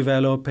hope to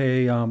develop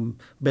a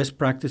best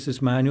practices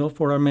manual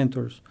for our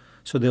mentors,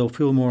 so they'll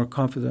feel more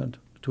confident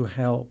to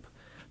help.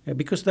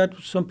 Because that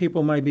some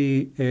people might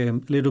be a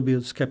little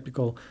bit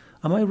skeptical.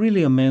 Am I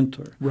really a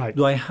mentor? Right.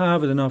 Do I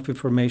have enough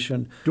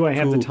information? Do I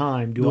have the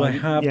time? Do I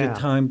have the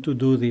time to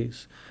do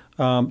this?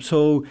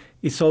 So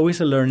it's always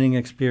a learning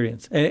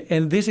experience.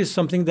 And this is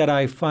something that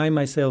I find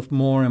myself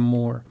more and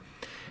more.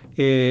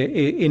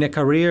 In a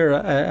career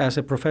as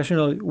a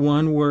professional,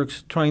 one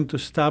works trying to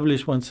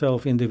establish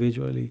oneself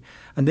individually.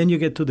 And then you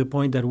get to the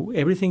point that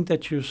everything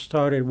that you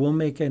started won't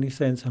make any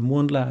sense and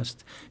won't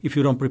last if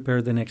you don't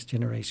prepare the next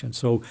generation.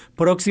 So,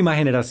 próxima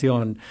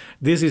generación,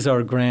 this is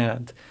our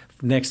grant,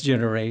 next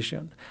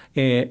generation.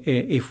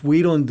 If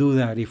we don't do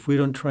that, if we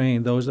don't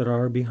train those that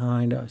are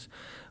behind us,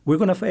 we're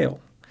going to fail.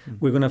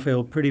 We're going to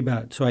fail pretty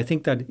bad. So I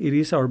think that it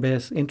is our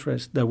best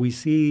interest that we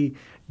see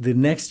the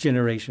next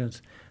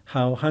generations,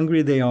 how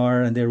hungry they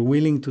are, and they're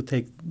willing to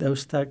take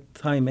those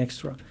time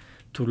extra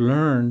to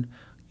learn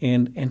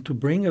and to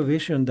bring a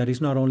vision that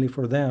is not only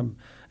for them.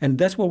 And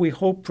that's what we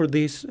hope for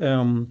these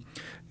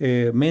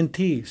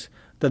mentees,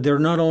 that they're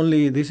not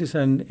only, this is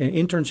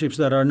internships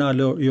that are not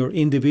your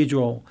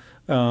individual,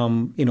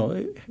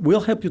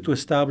 we'll help you to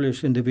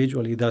establish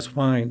individually, that's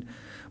fine,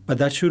 but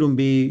that shouldn't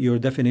be your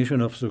definition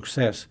of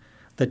success,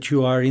 that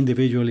you are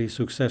individually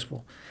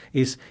successful.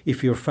 Is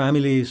if your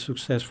family is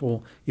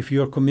successful, if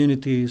your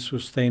community is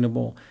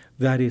sustainable,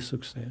 that is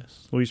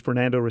success. Luis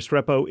Fernando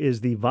Restrepo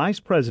is the vice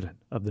president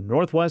of the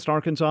Northwest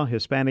Arkansas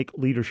Hispanic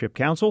Leadership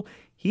Council.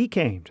 He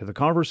came to the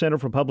Carver Center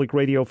for Public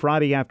Radio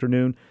Friday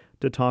afternoon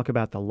to talk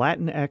about the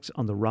Latinx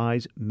on the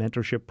Rise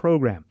mentorship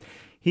program.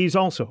 He's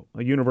also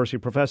a university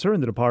professor in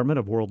the Department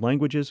of World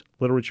Languages,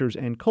 Literatures,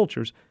 and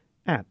Cultures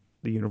at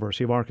the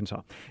University of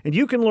Arkansas. And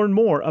you can learn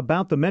more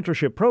about the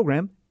mentorship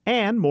program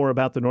and more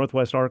about the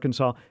Northwest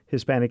Arkansas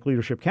Hispanic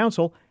Leadership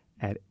Council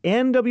at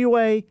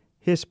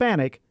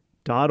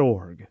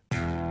nwahispanic.org.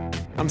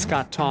 I'm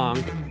Scott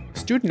Tong.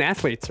 Student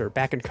athletes are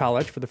back in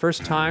college for the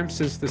first time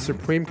since the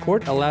Supreme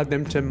Court allowed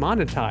them to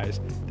monetize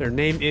their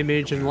name,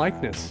 image, and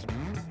likeness.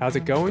 How's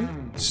it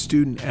going?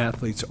 Student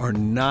athletes are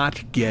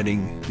not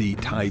getting the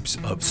types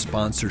of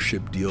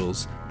sponsorship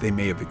deals they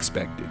may have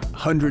expected.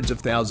 Hundreds of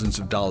thousands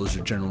of dollars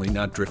are generally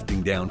not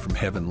drifting down from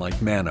heaven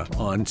like manna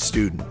on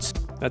students.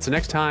 That's the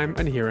next time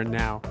on Here and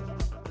Now.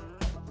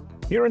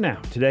 Here and Now,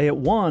 today at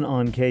 1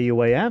 on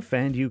KUAF,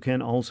 and you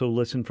can also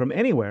listen from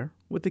anywhere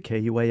with the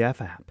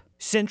KUAF app.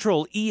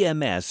 Central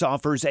EMS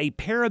offers a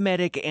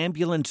paramedic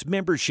ambulance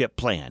membership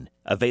plan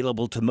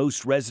available to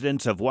most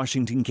residents of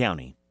Washington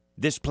County.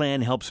 This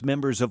plan helps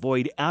members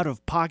avoid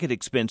out-of-pocket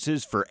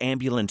expenses for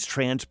ambulance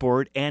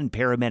transport and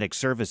paramedic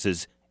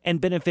services and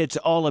benefits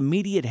all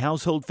immediate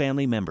household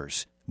family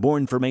members. More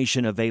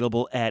information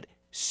available at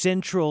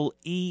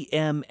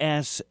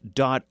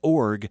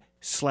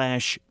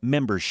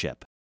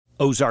centralems.org/membership.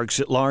 Ozarks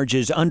at Large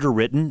is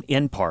underwritten,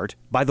 in part,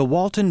 by the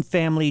Walton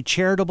Family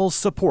Charitable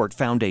Support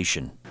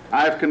Foundation.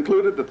 I have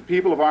concluded that the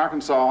people of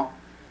Arkansas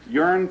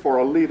yearn for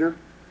a leader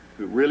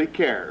who really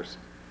cares.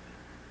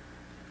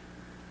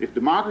 If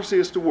democracy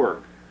is to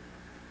work,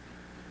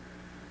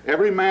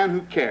 every man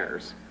who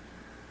cares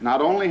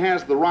not only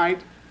has the right,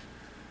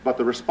 but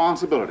the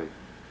responsibility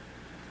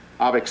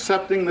of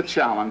accepting the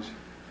challenge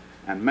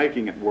and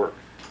making it work.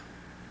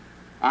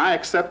 I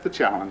accept the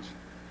challenge,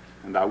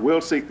 and I will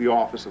seek the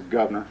office of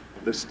governor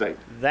of this state.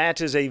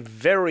 That is a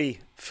very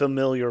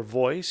familiar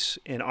voice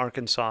in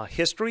Arkansas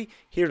history.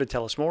 Here to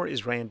tell us more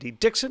is Randy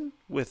Dixon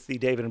with the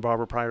David and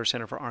Barbara Pryor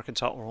Center for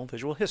Arkansas Oral and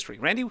Visual History.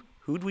 Randy,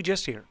 who'd we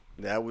just hear?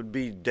 That would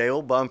be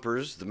Dale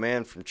Bumpers, the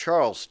man from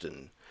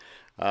Charleston,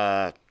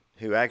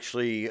 who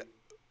actually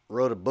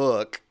wrote a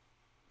book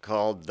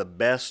called The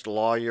Best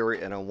Lawyer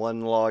in a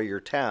One-Lawyer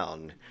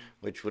Town,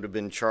 which would have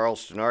been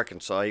Charleston,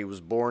 Arkansas. He was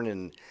born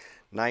in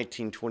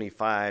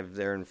 1925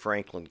 there in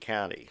Franklin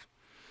County.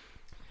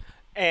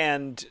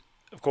 And,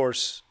 of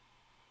course,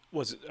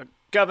 was a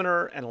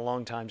governor and a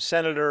longtime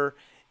senator,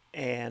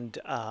 and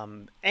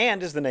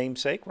is the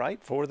namesake,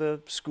 right, for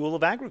the School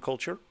of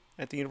Agriculture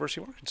at the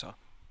University of Arkansas.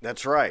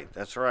 That's right.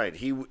 That's right.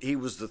 He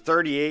was the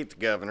 38th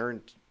governor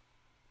and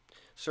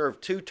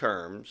served 2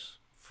 terms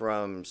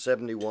from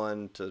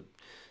 71 to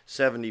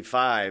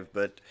 75,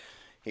 but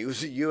he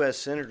was a U.S.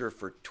 Senator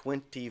for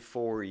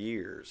 24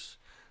 years.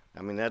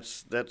 I mean,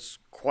 that's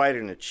quite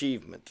an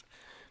achievement.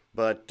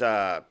 But,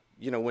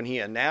 when he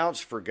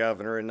announced for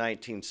governor in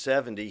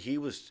 1970, he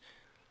was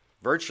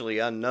virtually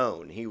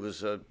unknown. He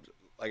was, a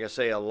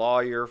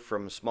lawyer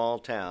from a small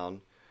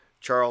town,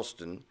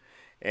 Charleston,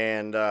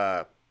 and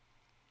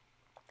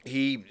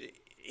he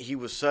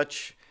was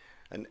such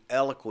an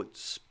eloquent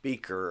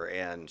speaker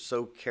and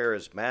so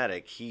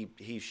charismatic.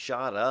 He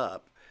shot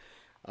up,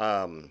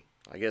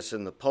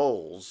 in the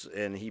polls,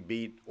 and he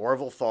beat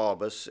Orville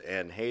Faubus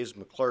and Hayes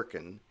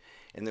McClurkin,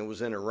 and then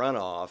was in a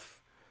runoff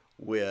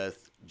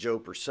with Joe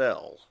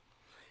Purcell,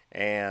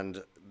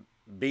 and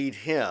beat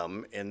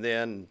him, and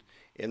then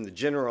in the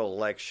general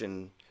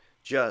election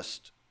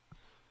just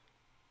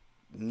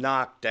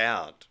knocked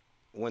out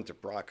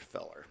Winthrop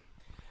Rockefeller.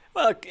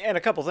 Well, and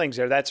a couple things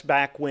there. That's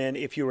back when,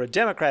 if you were a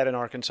Democrat in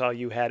Arkansas,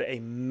 you had a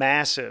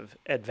massive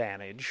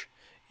advantage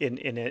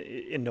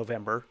in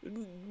November,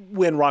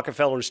 when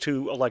Rockefeller's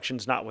 2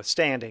 elections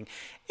notwithstanding.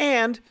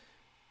 And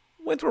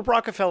Winthrop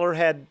Rockefeller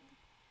had,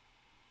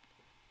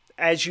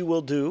 as you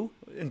will do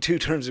in 2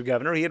 terms of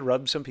governor, he had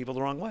rubbed some people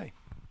the wrong way.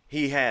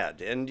 He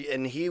had, and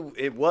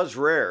it was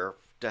rare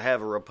to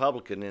have a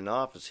Republican in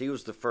office. He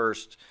was the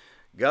first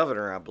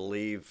governor, I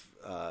believe,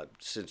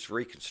 since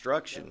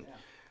Reconstruction,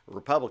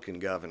 Republican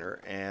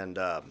governor, and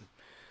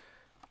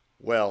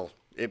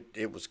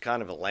it was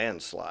kind of a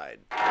landslide.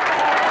 The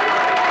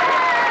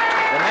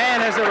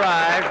man has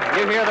arrived.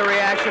 You hear the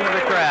reaction of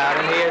the crowd,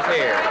 and he is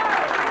here.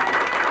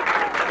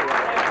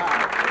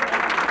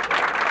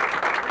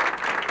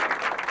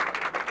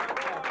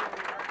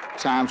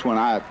 Times when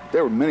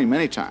there were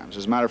many times.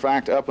 As a matter of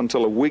fact, up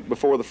until a week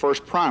before the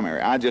first primary,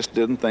 I just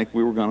didn't think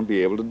we were going to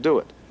be able to do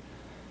it.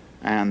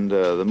 And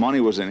the money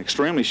was in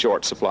extremely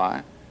short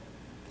supply.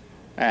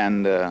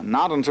 And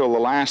not until the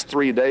last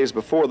 3 days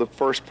before the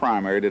first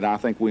primary did I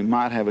think we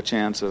might have a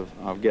chance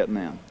of getting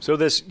in. So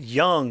this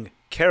young,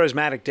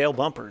 charismatic Dale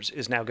Bumpers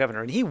is now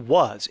governor, and he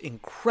was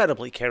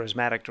incredibly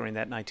charismatic during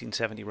that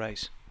 1970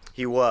 race.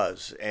 He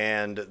was,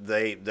 and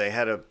they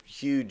had a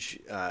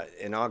huge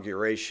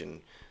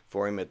inauguration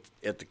for him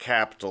at the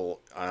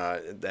Capitol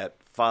that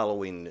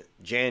following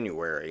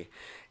January.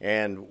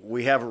 And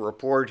we have a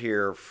report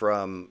here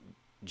from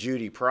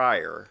Judy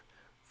Pryor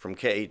from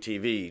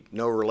KATV,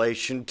 no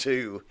relation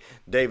to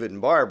David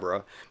and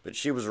Barbara, but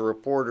she was a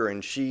reporter,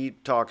 and she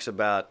talks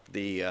about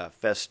the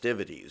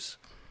festivities.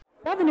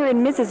 Governor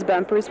and Mrs.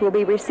 Bumpers will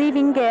be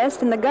receiving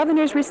guests in the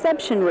governor's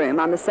reception room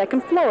on the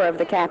second floor of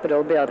the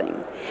Capitol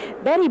building.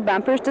 Betty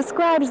Bumpers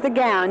describes the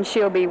gown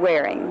she'll be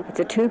wearing.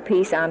 It's a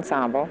two-piece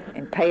ensemble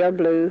in pale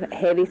blue,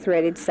 heavy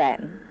threaded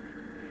satin.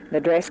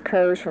 The dress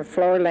curves from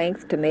floor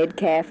length to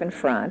mid-calf and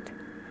front,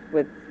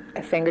 with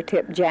a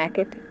fingertip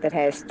jacket that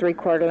has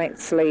three-quarter length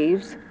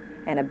sleeves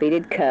and a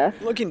beaded cuff.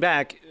 Looking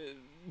back,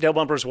 Dale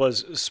Bumpers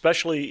was,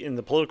 especially in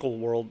the political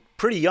world,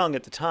 pretty young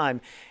at the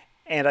time.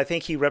 And I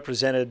think he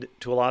represented,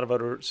 to a lot of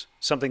voters,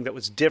 something that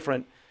was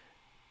different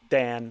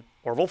than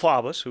Orville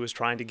Faubus, who was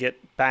trying to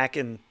get back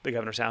in the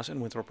governor's house,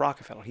 and Winthrop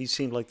Rockefeller. He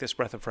seemed like this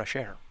breath of fresh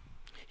air.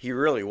 He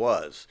really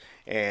was.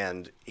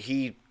 And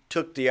he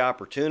took the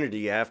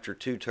opportunity after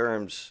 2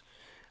 terms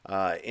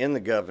in the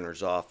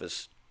governor's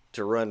office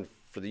to run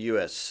for the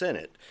U.S.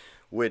 Senate,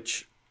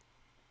 which,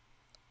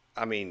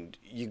 I mean,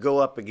 you go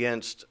up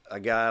against a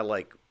guy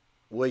like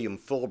William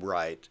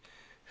Fulbright,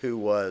 who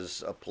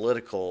was a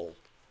political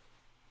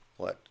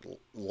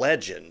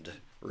legend,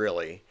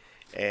 really,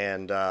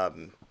 and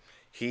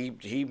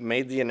he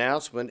made the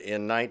announcement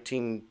in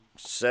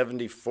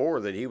 1974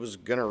 that he was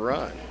going to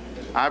run.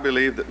 I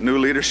believe that new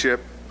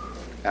leadership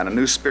and a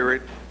new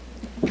spirit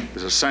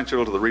is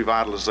essential to the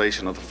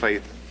revitalization of the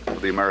faith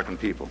of the American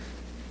people.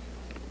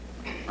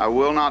 I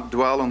will not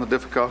dwell on the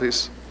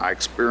difficulties I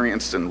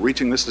experienced in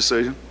reaching this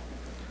decision.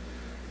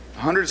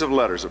 Hundreds of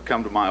letters have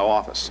come to my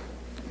office.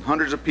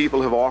 Hundreds of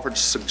people have offered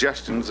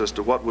suggestions as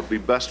to what would be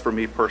best for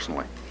me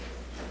personally.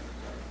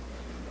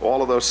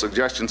 All of those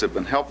suggestions have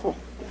been helpful,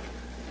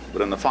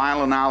 but in the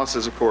final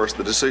analysis, of course,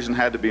 the decision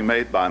had to be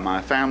made by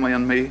my family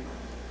and me,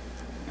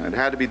 and it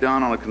had to be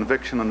done on a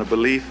conviction and a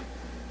belief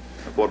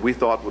of what we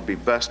thought would be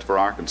best for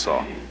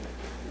Arkansas.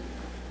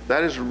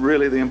 That is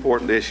really the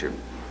important issue.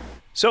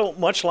 So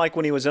much like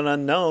when he was an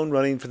unknown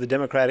running for the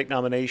Democratic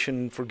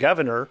nomination for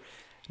governor,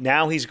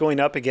 now he's going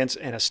up against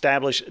an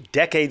established,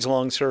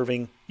 decades-long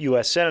serving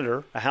U.S.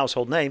 senator, a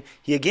household name.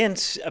 He again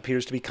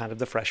appears to be kind of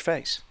the fresh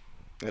face.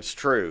 That's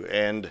true,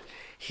 and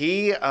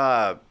he,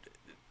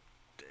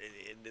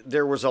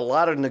 there was a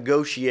lot of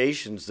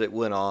negotiations that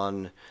went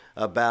on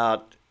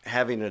about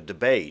having a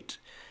debate,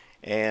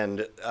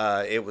 and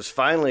it was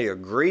finally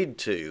agreed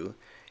to.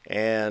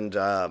 And,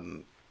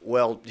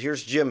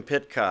 here's Jim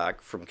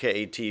Pitcock from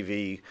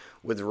KATV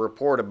with a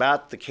report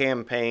about the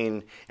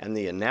campaign and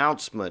the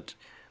announcement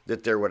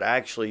that there would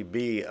actually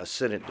be a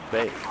Senate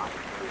debate.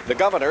 The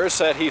governor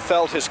said he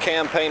felt his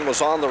campaign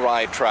was on the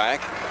right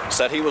track,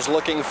 said he was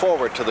looking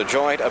forward to the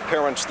joint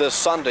appearance this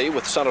Sunday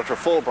with Senator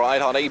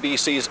Fulbright on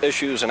ABC's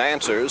Issues and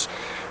Answers,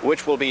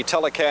 which will be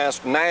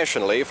telecast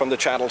nationally from the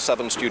Channel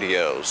 7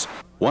 studios.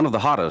 One of the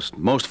hottest,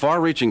 most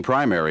far-reaching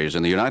primaries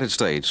in the United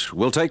States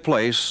will take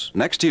place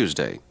next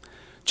Tuesday.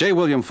 J.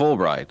 William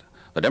Fulbright,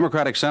 the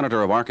Democratic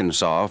senator of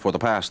Arkansas for the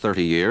past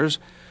 30 years,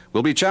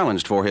 will be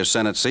challenged for his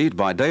Senate seat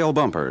by Dale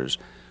Bumpers,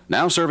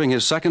 now serving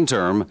his second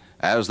term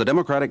as the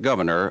Democratic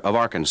governor of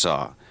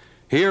Arkansas,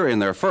 here in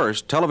their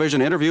first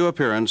television interview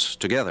appearance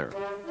together.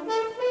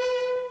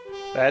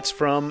 That's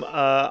from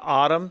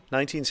autumn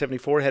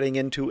 1974, heading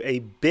into a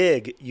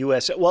big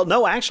U.S. Well,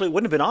 no, actually, it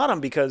wouldn't have been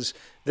autumn because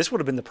this would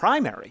have been the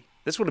primary.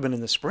 This would have been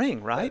in the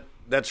spring, right?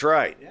 That's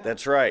right. Yeah.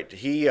 That's right.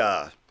 He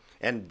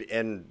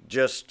and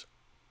just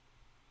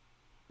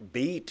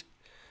beat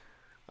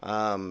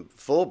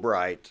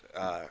Fulbright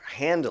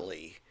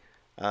handily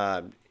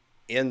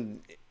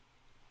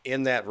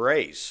in that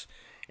race,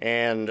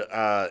 and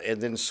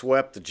then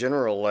swept the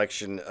general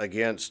election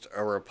against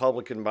a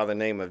Republican by the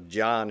name of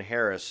John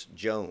Harris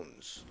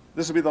Jones.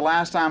 This will be the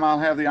last time I'll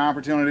have the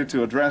opportunity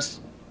to address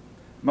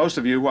most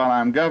of you while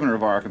I'm governor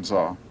of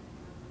Arkansas.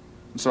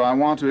 So I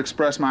want to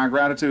express my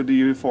gratitude to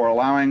you for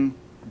allowing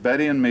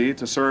Betty and me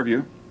to serve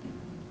you.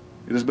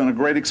 It has been a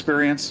great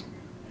experience.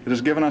 It has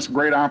given us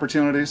great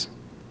opportunities,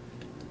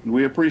 and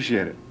we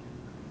appreciate it.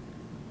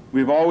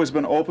 We've always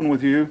been open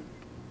with you.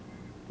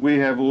 We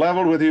have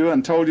leveled with you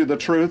and told you the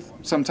truth,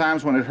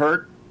 sometimes when it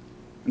hurt,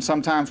 and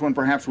sometimes when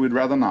perhaps we'd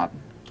rather not.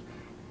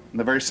 And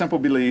the very simple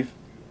belief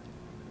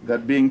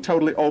that being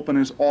totally open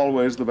is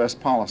always the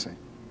best policy.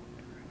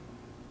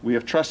 We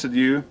have trusted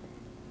you,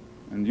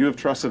 and you have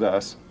trusted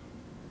us,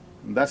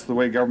 and that's the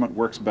way government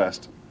works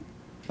best.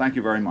 Thank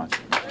you very much.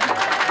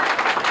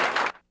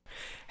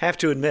 Have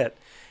to admit,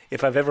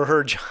 if I've ever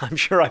heard, I'm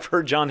sure I've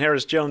heard John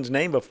Harris Jones'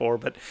 name before,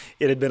 but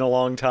it had been a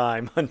long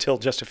time until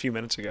just a few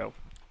minutes ago.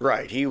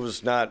 Right. He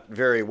was not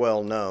very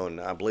well known.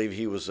 I believe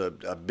he was a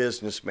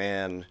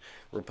businessman,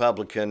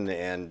 Republican,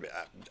 and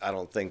I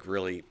don't think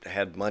really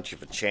had much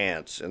of a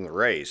chance in the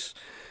race.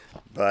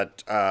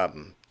 But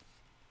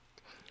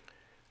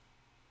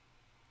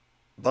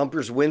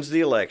Bumpers wins the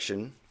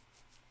election,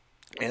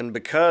 and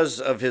because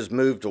of his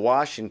move to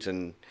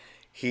Washington,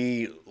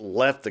 he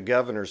left the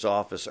governor's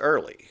office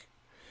early.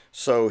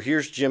 So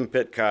here's Jim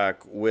Pitcock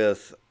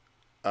with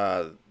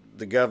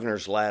the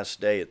governor's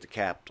last day at the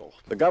Capitol.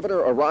 The governor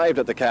arrived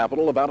at the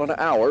Capitol about an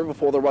hour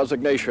before the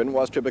resignation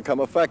was to become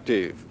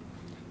effective.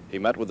 He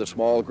met with a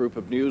small group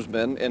of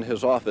newsmen in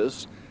his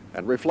office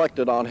and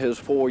reflected on his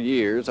 4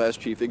 years as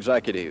chief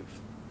executive.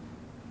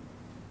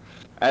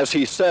 As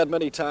he said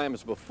many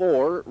times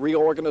before,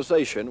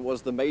 reorganization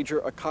was the major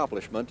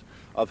accomplishment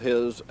of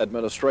his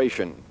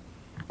administration.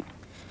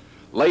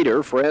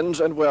 Later, friends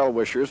and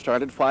well-wishers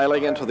started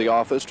filing into the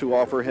office to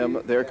offer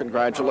him their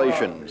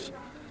congratulations.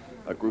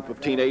 A group of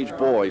teenage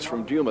boys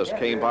from Dumas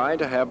came by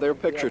to have their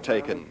picture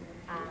taken.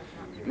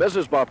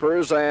 Mrs.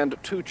 Bumpers and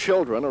 2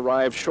 children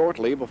arrived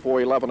shortly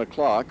before 11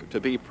 o'clock to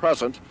be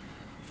present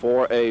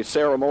for a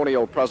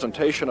ceremonial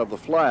presentation of the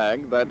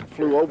flag that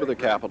flew over the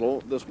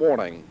Capitol this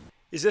morning.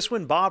 Is this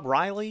when Bob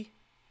Riley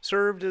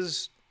served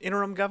as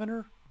interim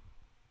governor?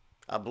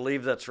 I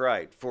believe that's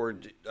right, for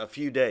a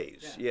few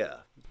days, yeah.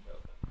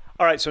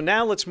 All right, so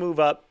now let's move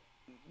up.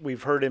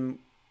 We've heard him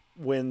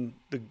win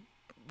the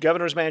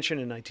governor's mansion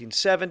in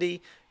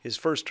 1970, his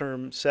first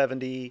term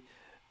 70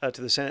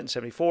 to the Senate in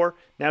 74.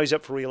 Now he's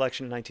up for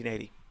re-election in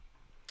 1980.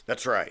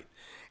 That's right.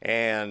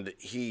 And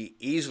he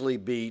easily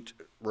beat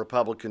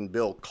Republican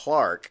Bill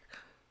Clark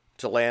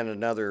to land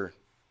another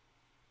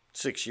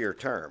 6-year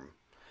term.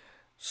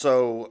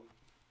 So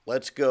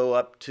let's go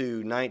up to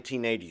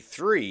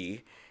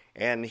 1983,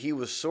 and he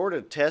was sort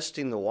of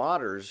testing the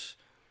waters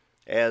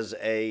as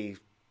a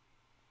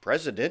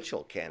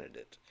presidential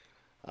candidate.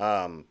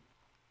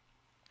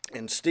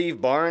 And Steve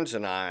Barnes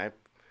and I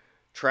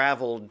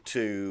traveled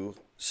to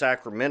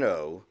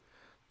Sacramento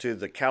to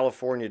the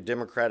California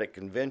Democratic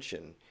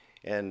Convention,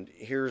 and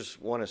here's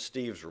one of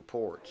Steve's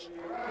reports.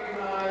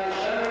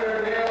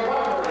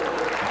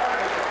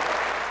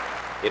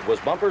 It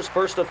was Bumpers'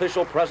 first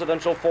official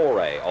presidential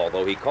foray,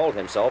 although he called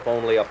himself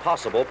only a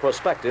possible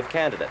prospective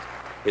candidate.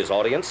 His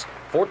audience,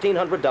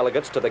 1,400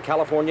 delegates to the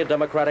California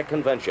Democratic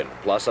Convention,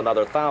 plus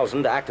another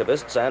 1,000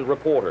 activists and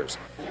reporters.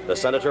 The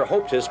senator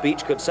hoped his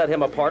speech could set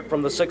him apart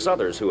from the 6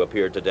 others who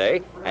appeared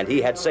today, and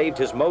he had saved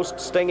his most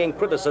stinging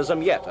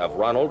criticism yet of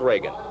Ronald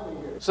Reagan.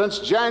 Since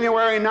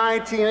January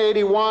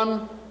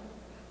 1981,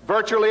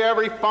 virtually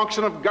every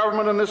function of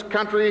government in this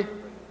country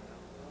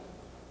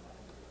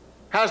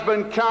has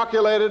been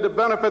calculated to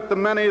benefit the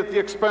many at the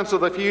expense of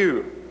the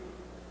few.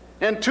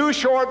 In 2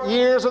 short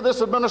years of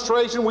this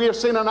administration, we have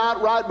seen an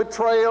outright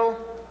betrayal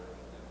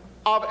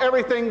of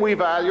everything we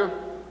value,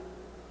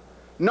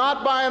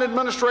 not by an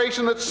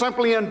administration that's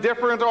simply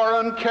indifferent or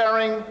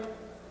uncaring,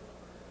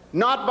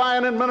 not by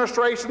an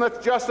administration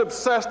that's just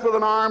obsessed with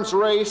an arms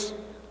race,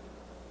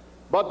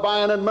 but by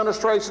an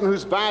administration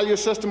whose value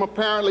system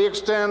apparently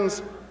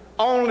extends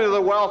only to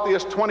the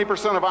wealthiest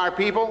 20% of our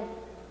people.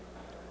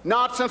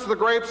 Not since the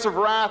grapes of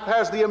wrath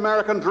has the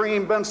American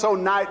dream been so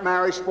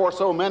nightmarish for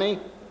so many.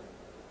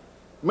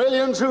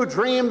 Millions who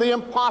dreamed the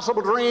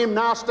impossible dream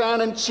now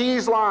stand in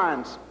cheese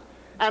lines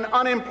and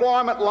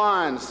unemployment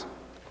lines.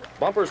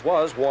 Bumpers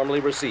was warmly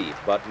received,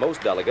 but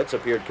most delegates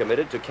appeared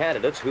committed to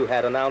candidates who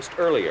had announced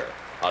earlier.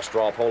 A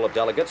straw poll of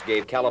delegates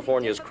gave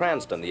California's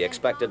Cranston the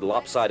expected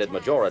lopsided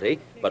majority,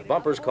 but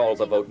Bumpers called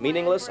the vote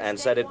meaningless and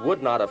said it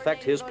would not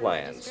affect his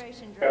plans.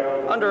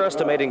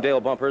 Underestimating Dale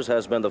Bumpers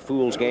has been the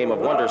fool's game of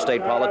wonder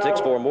state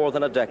politics for more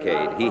than a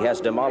decade. He has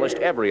demolished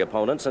every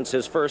opponent since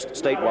his first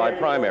statewide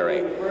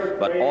primary.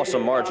 But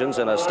awesome margins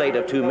in a state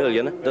of 2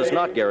 million does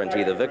not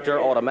guarantee the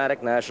victor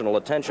automatic national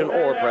attention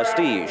or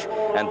prestige.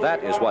 And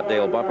that is what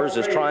Dale Bumpers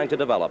is trying to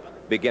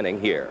develop,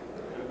 beginning here.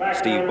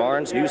 Steve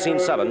Barnes, News Scene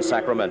 7,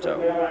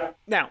 Sacramento.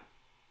 Now,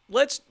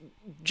 let's,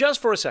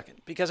 just for a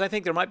second, because I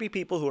think there might be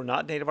people who are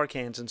not native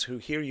Arkansans who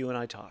hear you and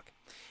I talk.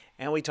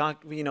 And we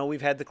talk,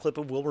 we've had the clip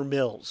of Wilbur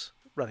Mills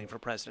running for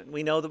president.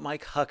 We know that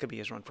Mike Huckabee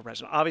has run for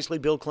president. Obviously,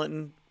 Bill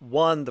Clinton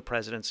won the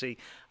presidency.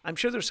 I'm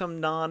sure there's some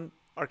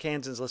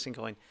non-Arkansans listening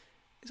going,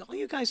 is all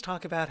you guys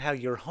talk about how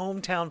your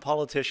hometown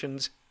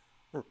politicians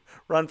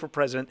run for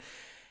president?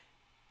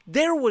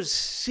 There was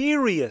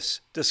serious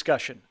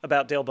discussion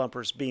about Dale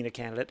Bumpers being a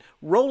candidate.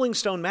 Rolling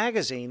Stone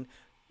magazine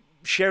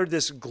shared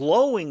this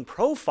glowing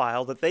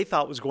profile that they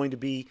thought was going to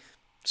be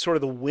sort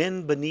of the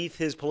wind beneath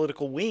his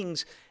political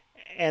wings.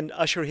 and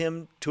usher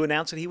him to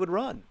announce that he would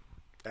run.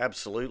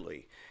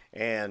 Absolutely.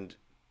 And,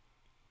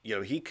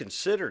 he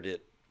considered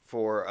it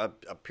for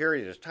a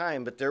period of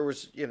time, but there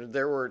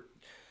were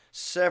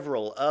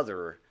several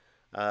other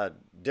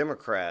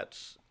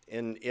Democrats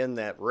in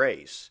that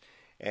race.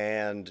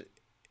 And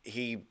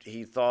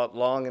he thought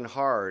long and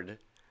hard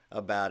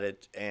about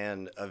it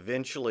and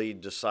eventually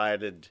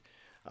decided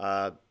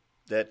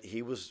that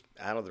he was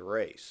out of the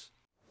race.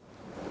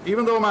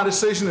 Even though my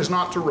decision is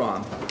not to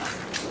run,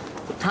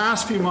 the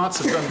past few months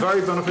have been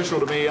very beneficial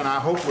to me, and I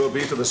hope will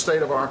be to the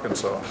state of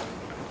Arkansas.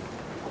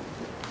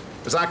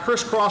 As I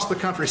crisscross the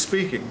country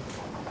speaking,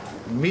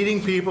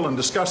 meeting people and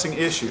discussing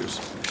issues,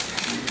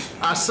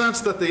 I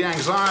sense that the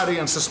anxiety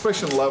and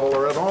suspicion level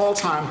are at an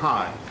all-time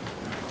high.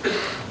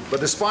 But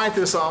despite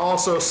this, I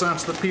also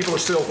sense that people are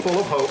still full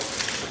of hope,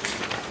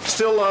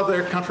 still love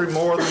their country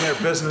more than their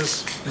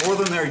business, more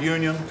than their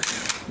union,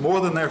 more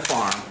than their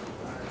farm.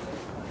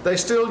 They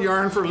still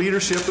yearn for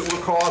leadership that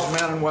will cause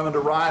men and women to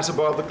rise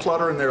above the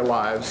clutter in their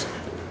lives,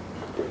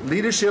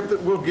 leadership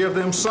that will give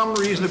them some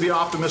reason to be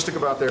optimistic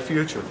about their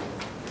future.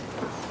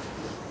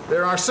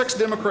 There are 6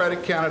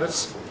 Democratic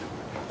candidates,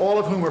 all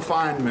of whom are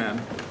fine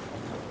men,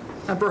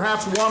 and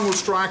perhaps one will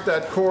strike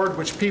that chord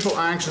which people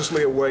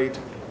anxiously await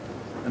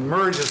and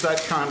merge as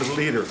that kind of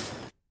leader.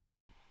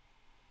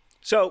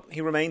 So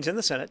he remains in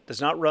the Senate,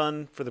 does not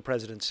run for the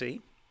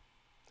presidency,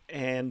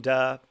 and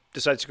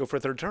decides to go for a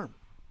third term.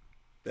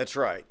 That's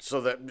right.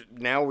 So that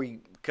now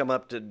we come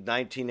up to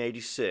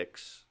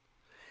 1986,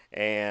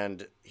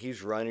 and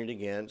he's running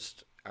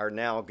against our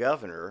now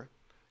governor,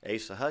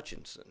 Asa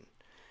Hutchinson.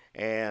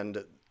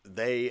 And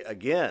they,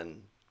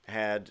 again,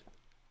 had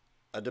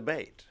a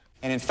debate.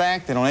 And in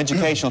fact, that on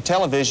educational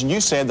television,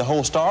 you said the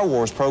whole Star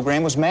Wars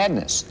program was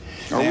madness.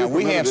 Now,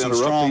 we have some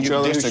strong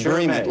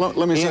disagreement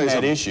Let me say in that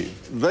something. issue.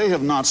 They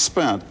have not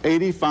spent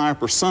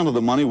 85% of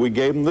the money we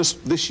gave them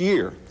this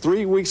year.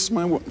 3 weeks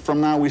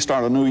from now, we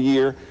start a new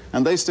year,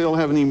 and they still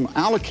haven't even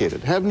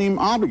allocated, haven't even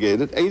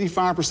obligated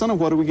 85% of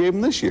what we gave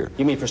them this year.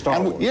 You mean for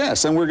Star Wars?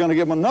 Yes, and we're going to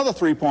give them another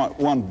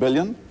 $3.1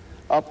 billion.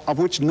 Of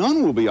which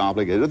none will be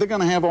obligated. They're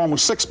going to have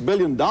almost $6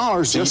 billion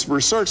just for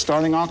research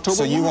starting October 1.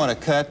 So you want to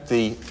cut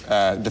the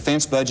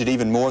defense budget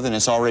even more than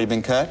it's already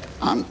been cut?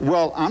 I'm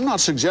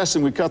not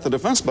suggesting we cut the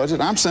defense budget.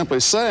 I'm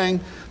simply saying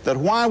that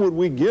why would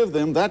we give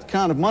them that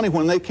kind of money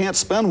when they can't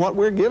spend what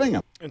we're giving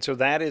them? And so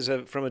that is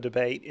from a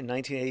debate in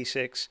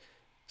 1986,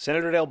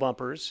 Senator Dale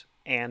Bumpers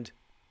and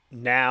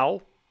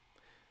now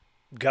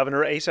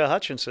Governor Asa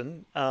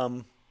Hutchinson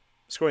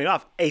scoring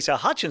off. Asa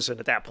Hutchinson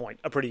at that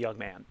point, a pretty young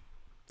man.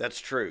 That's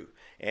true.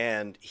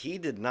 And he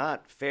did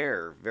not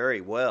fare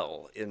very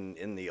well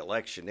in the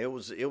election. It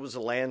was a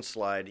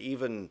landslide,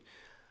 even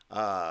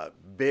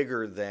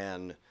bigger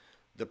than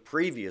the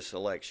previous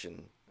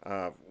election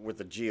with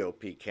the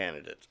GOP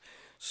candidate.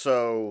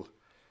 So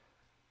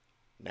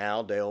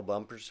now Dale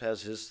Bumpers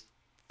has his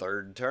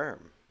third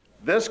term.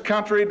 This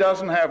country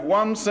doesn't have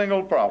one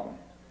single problem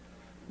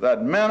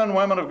that men and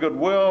women of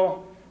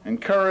goodwill and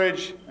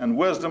courage and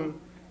wisdom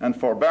and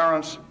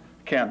forbearance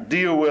can't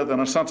deal with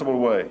in a sensible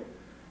way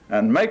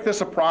and make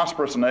this a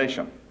prosperous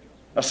nation,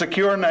 a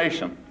secure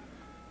nation,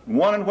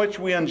 one in which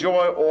we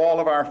enjoy all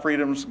of our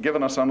freedoms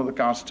given us under the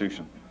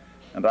Constitution.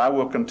 And I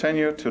will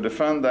continue to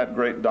defend that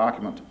great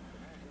document.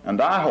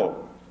 And I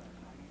hope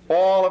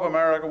all of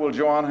America will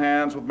join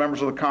hands with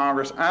members of the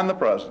Congress and the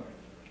President.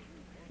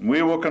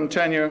 We will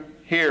continue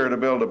here to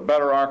build a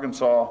better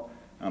Arkansas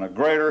and a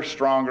greater,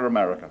 stronger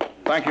America.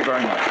 Thank you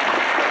very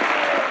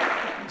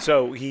much.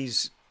 So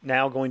he's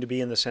now going to be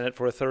in the Senate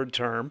for a third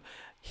term.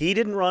 He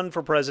didn't run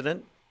for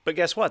president. But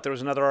guess what? There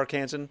was another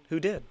Arkansan who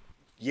did.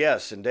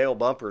 Yes, and Dale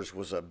Bumpers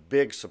was a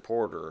big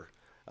supporter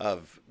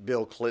of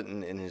Bill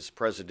Clinton in his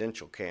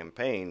presidential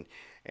campaign.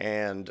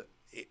 And,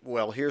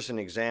 well, here's an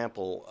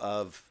example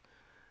of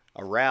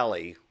a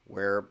rally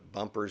where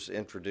Bumpers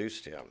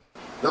introduced him.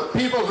 The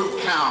people who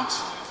count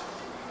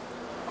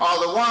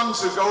are the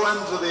ones who go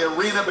into the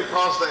arena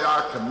because they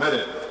are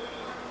committed.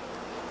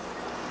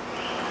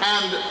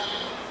 And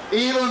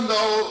even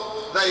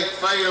though they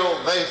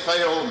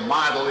fail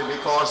mightily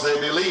because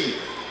they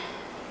believe.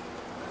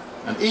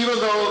 And even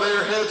though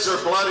their heads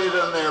are bloodied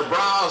and their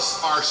brows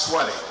are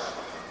sweaty,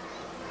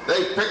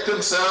 they pick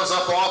themselves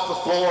up off the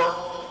floor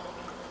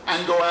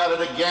and go at it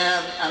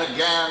again and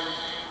again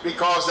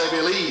because they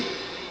believe.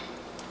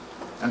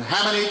 And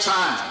how many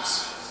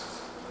times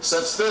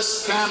since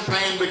this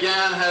campaign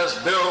began has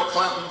Bill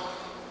Clinton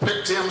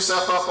picked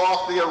himself up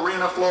off the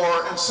arena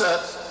floor and said,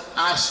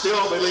 I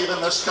still believe in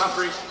this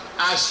country.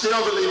 I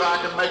still believe I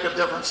can make a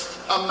difference.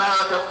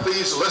 America,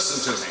 please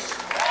listen to me.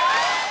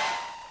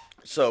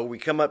 So we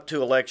come up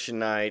to election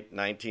night,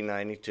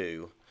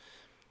 1992.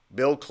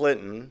 Bill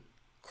Clinton,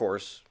 of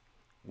course,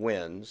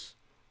 wins,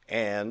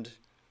 and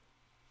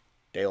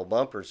Dale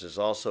Bumpers is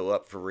also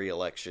up for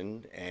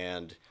re-election,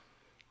 and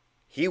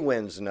he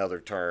wins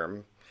another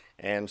term,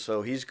 and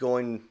so he's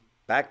going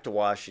back to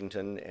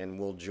Washington and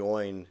will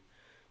join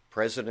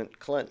President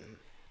Clinton.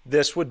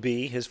 This would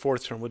be, his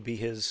fourth term would be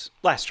his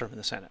last term in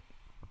the Senate.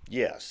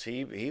 Yes,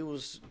 he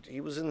was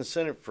in the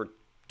Senate for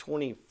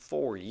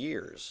 24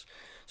 years.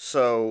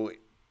 So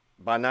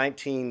by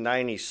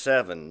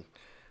 1997,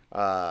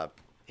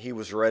 he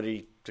was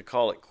ready to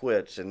call it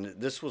quits. And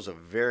this was a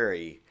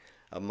very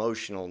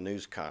emotional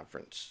news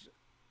conference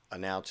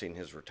announcing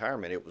his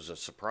retirement. It was a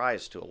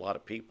surprise to a lot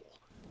of people.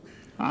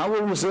 I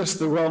will resist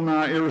the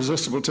well-nigh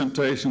irresistible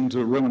temptation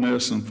to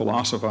reminisce and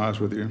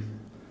philosophize with you.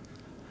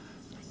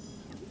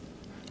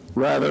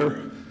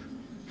 Rather,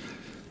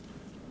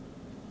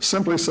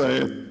 simply say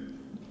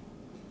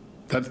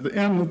that at the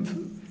end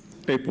of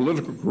a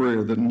political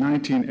career that in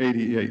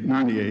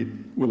 1998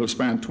 will have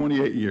spanned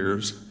 28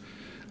 years,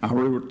 I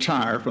will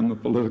retire from the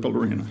political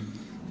arena.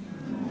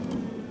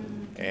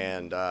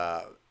 And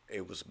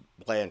it was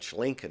Blanche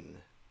Lincoln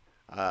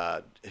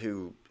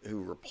who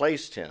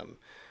replaced him.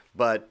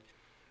 But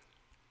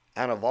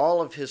out of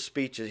all of his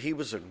speeches, he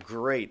was a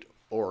great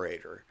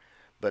orator.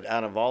 But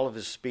out of all of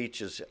his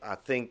speeches, I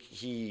think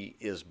he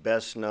is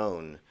best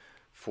known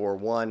for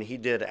one he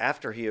did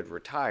after he had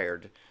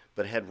retired,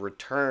 but had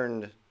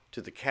returned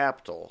to the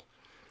Capitol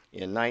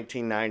in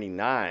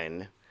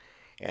 1999,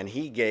 and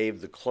he gave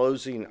the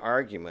closing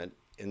argument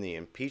in the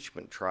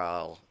impeachment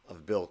trial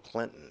of Bill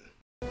Clinton.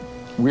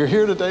 We're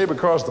here today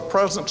because the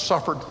president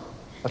suffered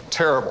a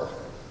terrible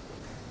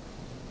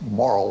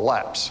moral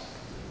lapse.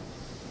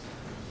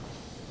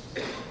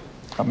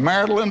 A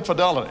marital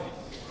infidelity.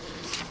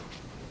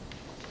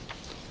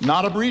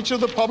 Not a breach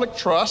of the public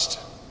trust,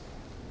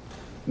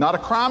 not a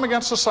crime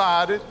against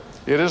society,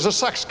 it is a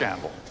sex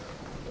scandal.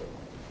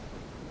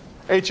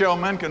 H.L.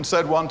 Mencken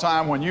said one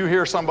time, when you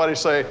hear somebody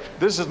say,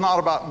 this is not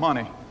about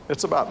money,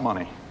 it's about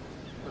money.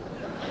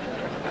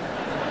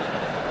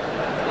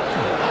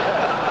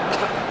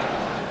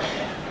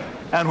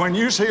 And when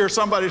you hear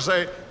somebody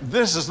say,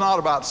 this is not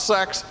about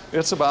sex,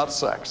 it's about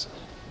sex.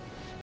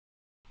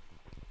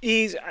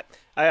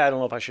 I don't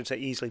know if I should say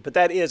easily, but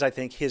that is, I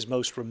think, his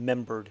most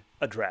remembered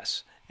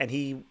address. And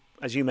he,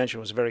 as you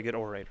mentioned, was a very good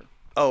orator.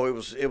 Oh, it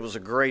was a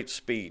great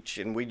speech,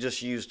 and we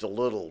just used a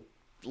little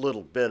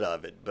bit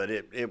of it, but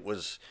it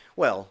was,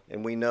 well,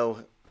 and we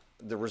know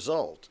the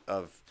result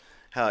of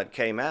how it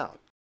came out.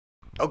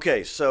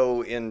 Okay,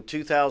 so in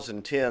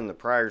 2010, the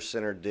Pryor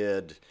Center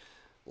did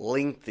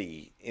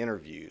lengthy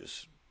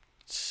interviews,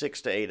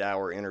 6 to 8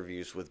 hour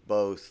interviews with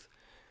both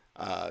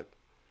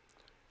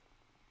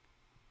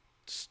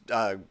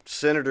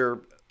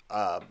Senator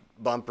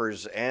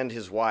Bumpers and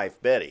his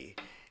wife, Betty.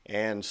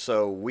 And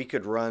so we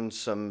could run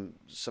some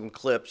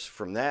clips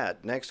from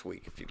that next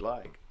week if you'd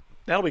like.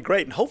 That'll be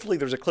great. And hopefully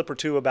there's a clip or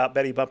two about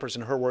Betty Bumpers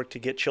and her work to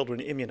get children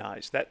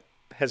immunized. That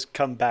has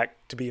come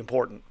back to be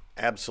important.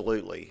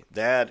 Absolutely.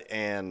 That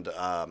and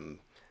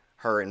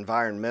her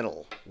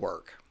environmental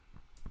work.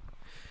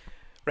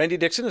 Randy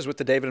Dixon is with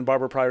the David and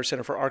Barbara Pryor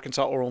Center for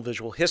Arkansas Oral and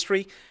Visual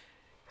History.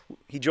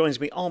 He joins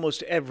me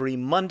almost every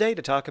Monday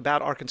to talk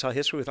about Arkansas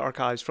history with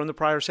archives from the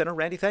Pryor Center.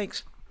 Randy,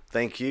 thanks.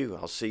 Thank you.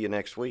 I'll see you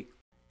next week.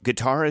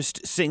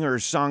 Guitarist, singer,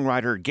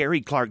 songwriter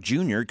Gary Clark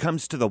Jr.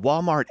 comes to the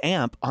Walmart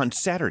Amp on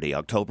Saturday,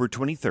 October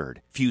 23rd.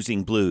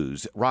 Fusing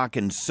blues, rock,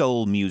 and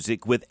soul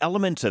music with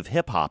elements of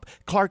hip-hop,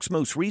 Clark's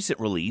most recent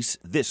release,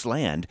 This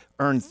Land,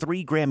 earned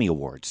 3 Grammy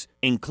Awards,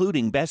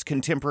 including Best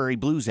Contemporary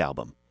Blues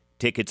Album.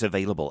 Tickets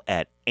available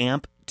at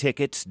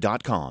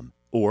amptickets.com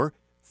or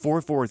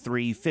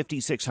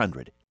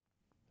 443-5600.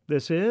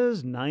 This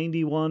is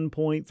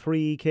 91.3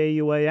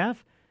 KUAF,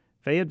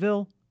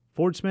 Fayetteville,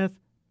 Fort Smith,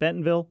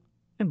 Bentonville,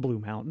 and Blue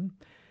Mountain.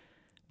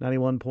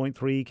 91.3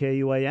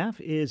 KUAF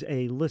is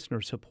a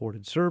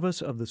listener-supported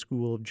service of the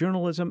School of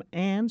Journalism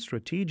and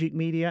Strategic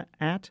Media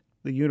at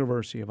the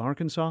University of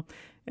Arkansas,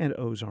 and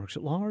Ozarks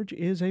at Large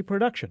is a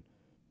production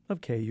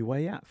of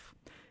KUAF.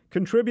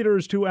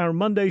 Contributors to our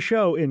Monday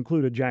show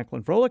included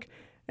Jacqueline Froelich,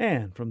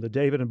 and from the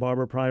David and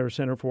Barbara Pryor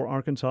Center for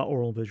Arkansas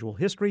Oral Visual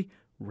History,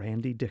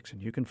 Randy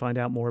Dixon. You can find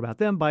out more about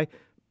them by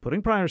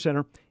putting Pryor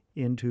Center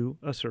into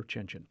a search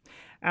engine.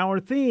 Our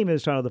theme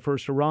is titled The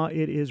First Hurrah.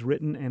 It is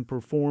written and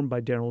performed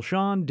by Daryl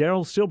Shawn.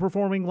 Daryl's still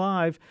performing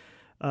live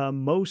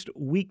most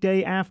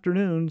weekday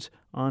afternoons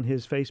on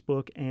his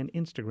Facebook and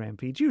Instagram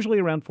feeds, usually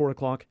around 4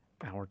 o'clock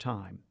our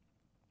time.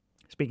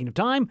 Speaking of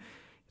time,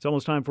 it's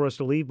almost time for us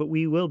to leave, but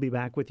we will be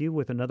back with you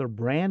with another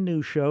brand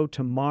new show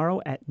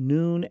tomorrow at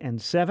noon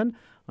and 7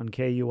 on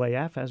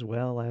KUAF, as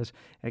well as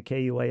at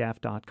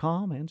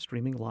KUAF.com and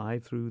streaming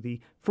live through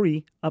the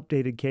free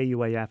updated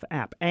KUAF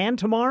app. And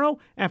tomorrow,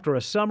 after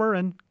a summer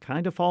and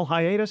kind of fall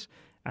hiatus,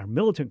 our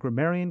militant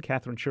grammarian,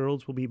 Catherine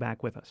Sherrills, will be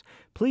back with us.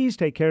 Please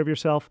take care of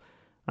yourself.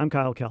 I'm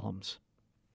Kyle Kellums.